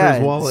Oh going yeah. after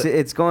his wallet.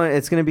 It's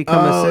going to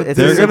become Oh, it's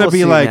They're a gonna civil be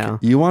suit like, now.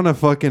 you want to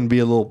fucking be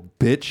a little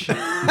bitch?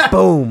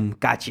 Boom,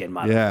 gotcha, Yeah.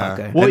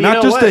 motherfucker. Well, and you not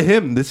know just to what?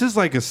 him. This is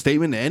like a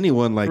statement to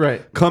anyone. Like,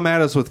 Right. come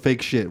at us with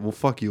fake shit. We'll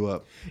fuck you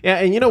up. Yeah,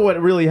 and you know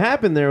what really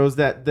happened there was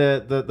that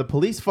the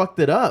police fucked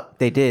it up.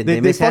 They did. They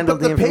They fucked up mishandled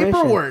the the information.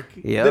 paperwork.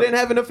 Yep. They didn't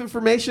have enough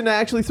information to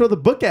actually throw the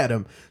book at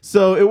him.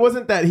 So it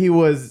wasn't that he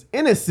was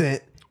innocent.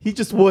 He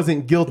just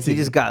wasn't guilty. He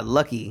just got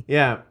lucky.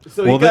 yeah.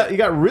 So Well, he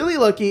got really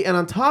lucky, and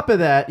on top of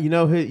that, you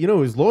know who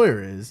his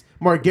lawyer is?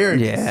 Mark Garrigos.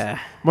 Yeah.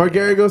 Mark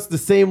Garrigos, the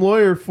same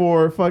lawyer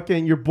for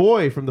fucking your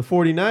boy from the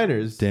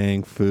 49ers.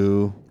 Dang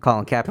foo.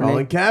 Colin Kaepernick.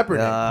 Colin Kaepernick.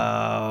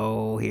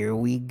 Oh, here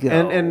we go.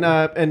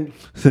 And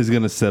He's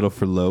gonna settle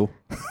for low.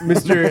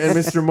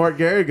 Mr. Mark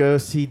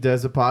Garrigos, he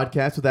does a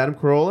podcast with Adam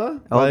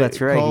Carolla. Oh, that's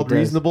right, he Called does.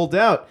 Reasonable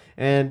Doubt.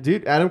 And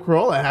dude, Adam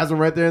Carolla has him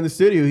right there in the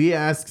studio. He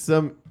asks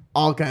him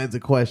all kinds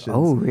of questions.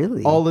 Oh,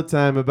 really? All the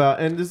time about,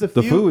 and there's a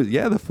The few. food.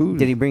 Yeah, the food.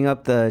 Did he bring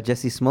up the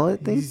Jesse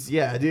Smollett thing?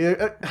 Yeah,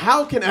 dude.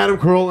 How can Adam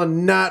Carolla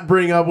not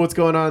bring up what's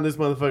going on in this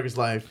motherfucker's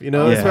life? You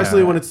know, Yeah.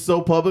 especially when it's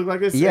so public like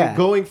this. Yeah. And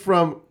going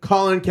from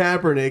Colin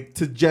Kaepernick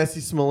to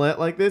Jesse Smollett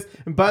like this.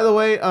 And by the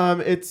way,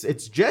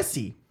 it's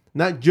Jesse,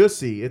 not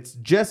Jussie. It's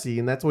Jesse,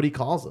 and that's what he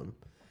calls him.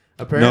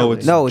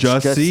 Apparently. No, it's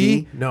Jussie.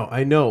 Jussie. No,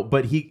 I know,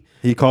 but he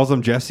He calls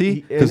him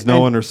Jesse because no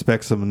and- one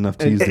respects him enough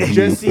to use and the he.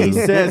 Jesse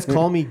says,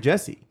 "Call me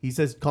Jesse." He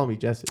says, "Call me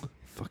Jesse."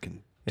 Fucking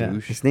Yeah.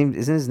 douche. His name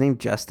isn't his name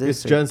Justice?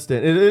 It's or-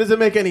 Johnston. It doesn't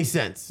make any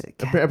sense.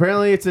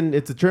 Apparently, it's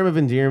a term of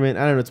endearment.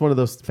 I don't know. It's one of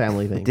those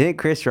family things. Didn't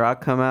Chris Rock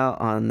come out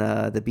on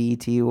the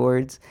BET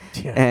Awards?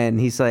 Yeah. And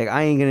he's like,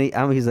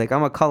 he's like,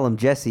 I'm gonna call him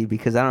Jesse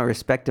because I don't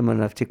respect him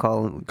enough to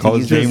call him. Call to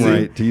his use name the-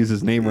 right. To use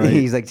his name right.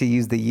 He's like to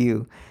use the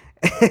U,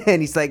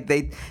 and he's like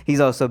he's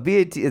also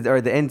BET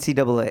or the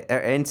NCAA or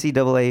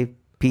NCAAP.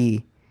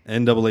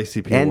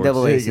 NAACP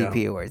Awards.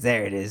 NAACP Awards.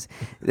 There it is.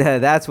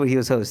 That's what he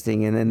was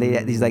hosting. And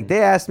then he's like,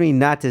 they asked me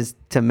not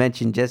to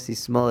mention Jesse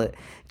Smollett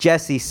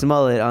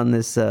on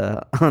this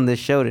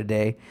show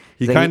today.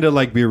 He kind of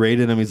like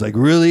berated him. He's like,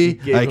 really?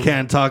 I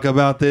can't talk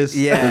about this?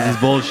 Yeah. This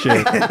is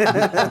bullshit.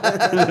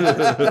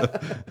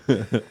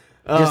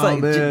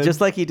 Just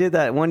like he did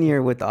that one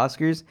year with the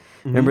Oscars.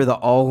 Remember the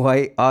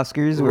all-white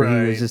Oscars where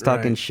he was just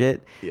talking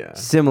shit? Yeah.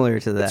 Similar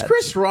to that. It's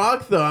Chris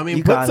Rock, though. I mean,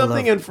 You put gotta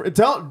something in.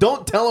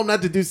 Don't tell him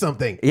not to do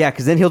something. Yeah,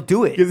 because then he'll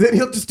do it. Because then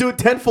he'll just do it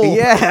tenfold.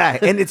 Yeah,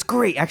 and it's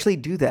great. Actually,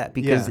 do that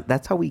because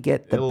that's how we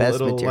get the best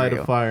it'll material. light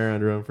a fire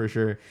under him for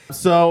sure.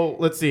 So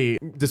let's see.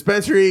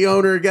 Dispensary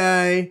owner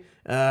guy,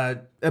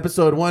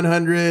 episode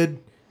 100,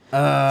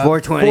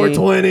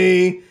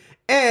 420,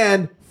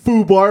 and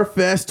FUBAR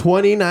Fest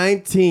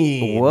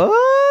 2019. What?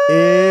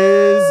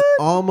 Is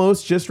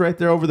almost just right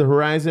there over the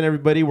horizon,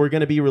 everybody. We're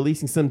going to be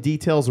releasing some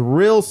details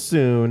real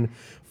soon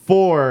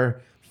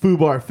for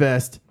FUBAR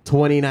Fest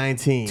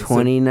 2019.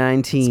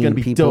 2019. It's going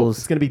to be dope.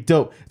 It's going to be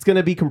dope. It's going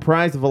to be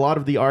comprised of a lot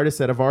of the artists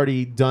that have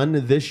already done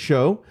this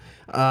show.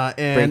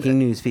 Breaking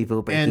news,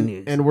 people. Breaking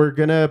news. And we're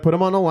going to put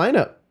them on the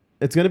lineup.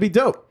 It's going to be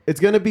dope. It's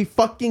going to be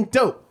fucking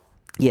dope.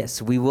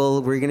 Yes, we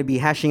will. We're going to be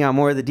hashing out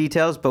more of the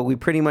details, but we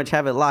pretty much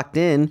have it locked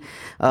in. We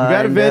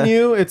got a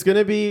venue. It's going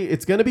to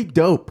be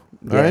dope.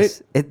 All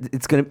right.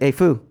 It's going to. Hey,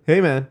 Foo.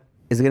 Hey, man.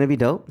 Is it going to be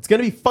dope? It's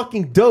going to be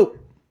fucking dope.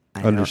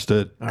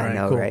 Understood. All right, I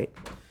know, cool. right?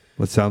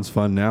 What sounds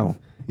fun now?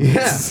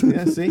 Yeah. See.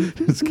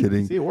 Just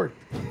kidding. See, it worked.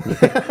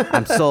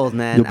 I'm sold,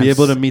 man. You'll be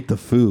able to meet the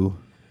Foo.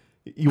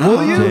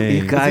 Will you? Dang.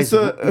 You guys,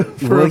 for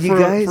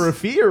a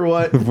fee or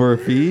what? For a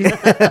fee?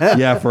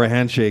 Yeah, for a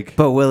handshake.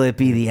 But will it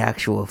be the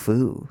actual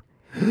Foo?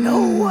 No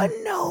one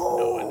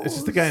knows. It's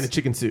just a guy in a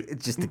chicken suit.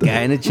 It's just a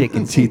guy in a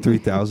chicken suit.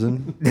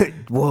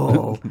 T3000.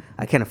 Whoa.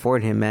 I can't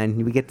afford him, man.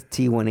 We get the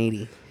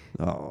T180.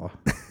 Oh,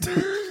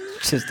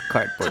 Just a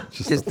cardboard.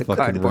 just a a fucking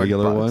cardboard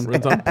regular box. one.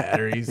 Runs on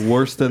batteries.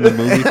 Worse than the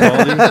movie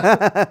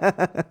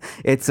quality.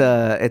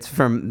 It's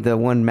from the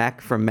one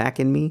from Mac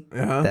and Me.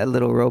 That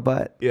little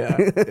robot. Yeah.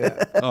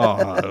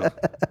 Oh,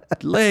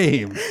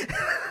 lame.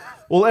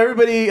 Well,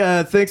 everybody,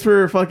 thanks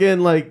for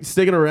fucking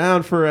sticking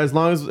around for as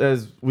long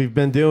as we've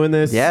been doing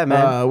this. Yeah,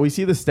 man. We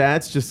see the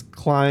stats just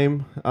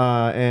climb,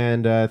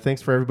 and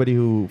thanks for everybody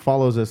who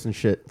follows us and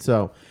shit.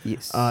 So,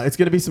 Yes. it's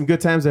gonna be some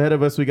good times ahead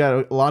of us. We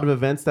got a lot of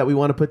events that we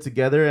want to put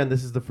together, and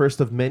this is the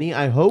first of many.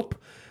 I hope.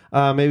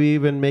 Maybe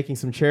even making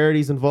some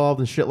charities involved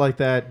and shit like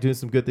that, doing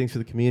some good things for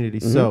the community.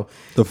 So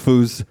The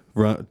Foos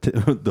run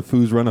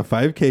a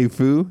 5K,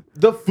 Foo.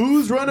 the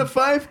Foos run a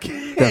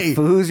 5K. The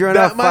Foos run a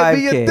That might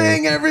be 5K. a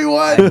thing,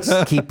 everyone.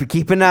 Just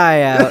keep an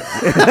eye out.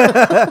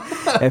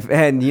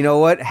 And you know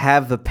what?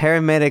 Have the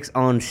paramedics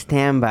on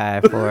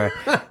standby for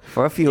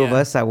a few of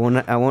us. I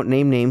won't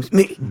name names.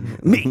 Me.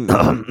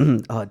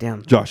 Oh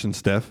damn. Josh and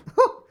Steph.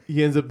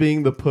 He ends up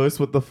being the puss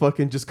with the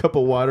fucking just cup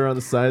of water on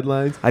the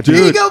sidelines. Dude,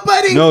 Here you go,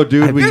 buddy. No,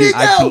 dude, Here you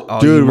go.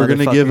 we're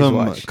gonna give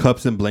him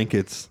cups and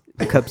blankets.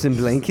 Cups and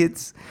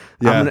blankets.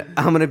 Yeah.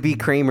 I'm gonna be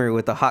Kramer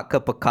with a hot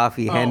cup of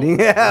coffee handing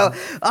out.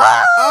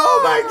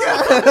 Oh my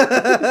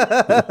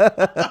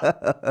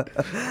god.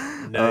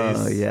 Nice.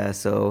 Oh yeah.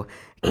 So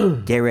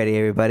get ready,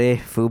 everybody.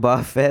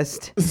 FUBAR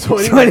Fest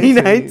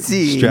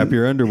 2019. Strap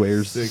your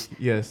underwears.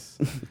 Yes.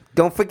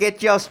 Don't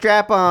forget your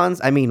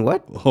strap-ons. I mean,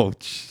 what? Oh,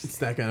 It's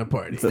that kind of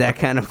party. It's that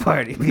kind of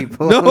party,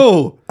 people.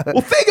 no.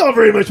 Well, thank you all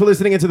very much for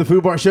listening into the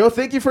FUBAR Show.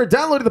 Thank you for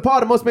downloading the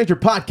pod on most major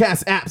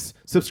podcast apps,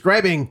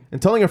 subscribing,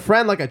 and telling a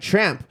friend like a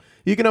champ.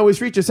 You can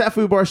always reach us at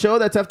FUBAR Show.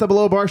 That's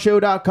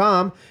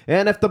FOOBarshow.com.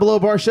 And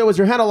FOOBar Show is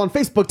your handle on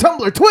Facebook,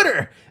 Tumblr,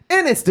 Twitter,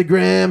 and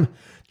Instagram.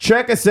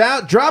 Check us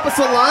out. Drop us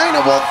a line,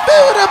 and we'll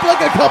fill it up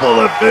like a couple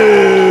of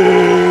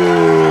foos.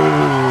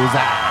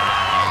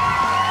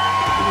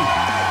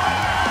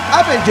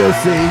 I've been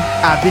Josie.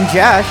 I've been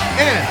Josh.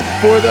 And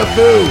for the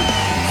food,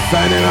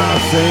 signing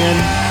off saying,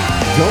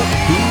 don't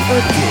be a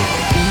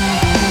dick.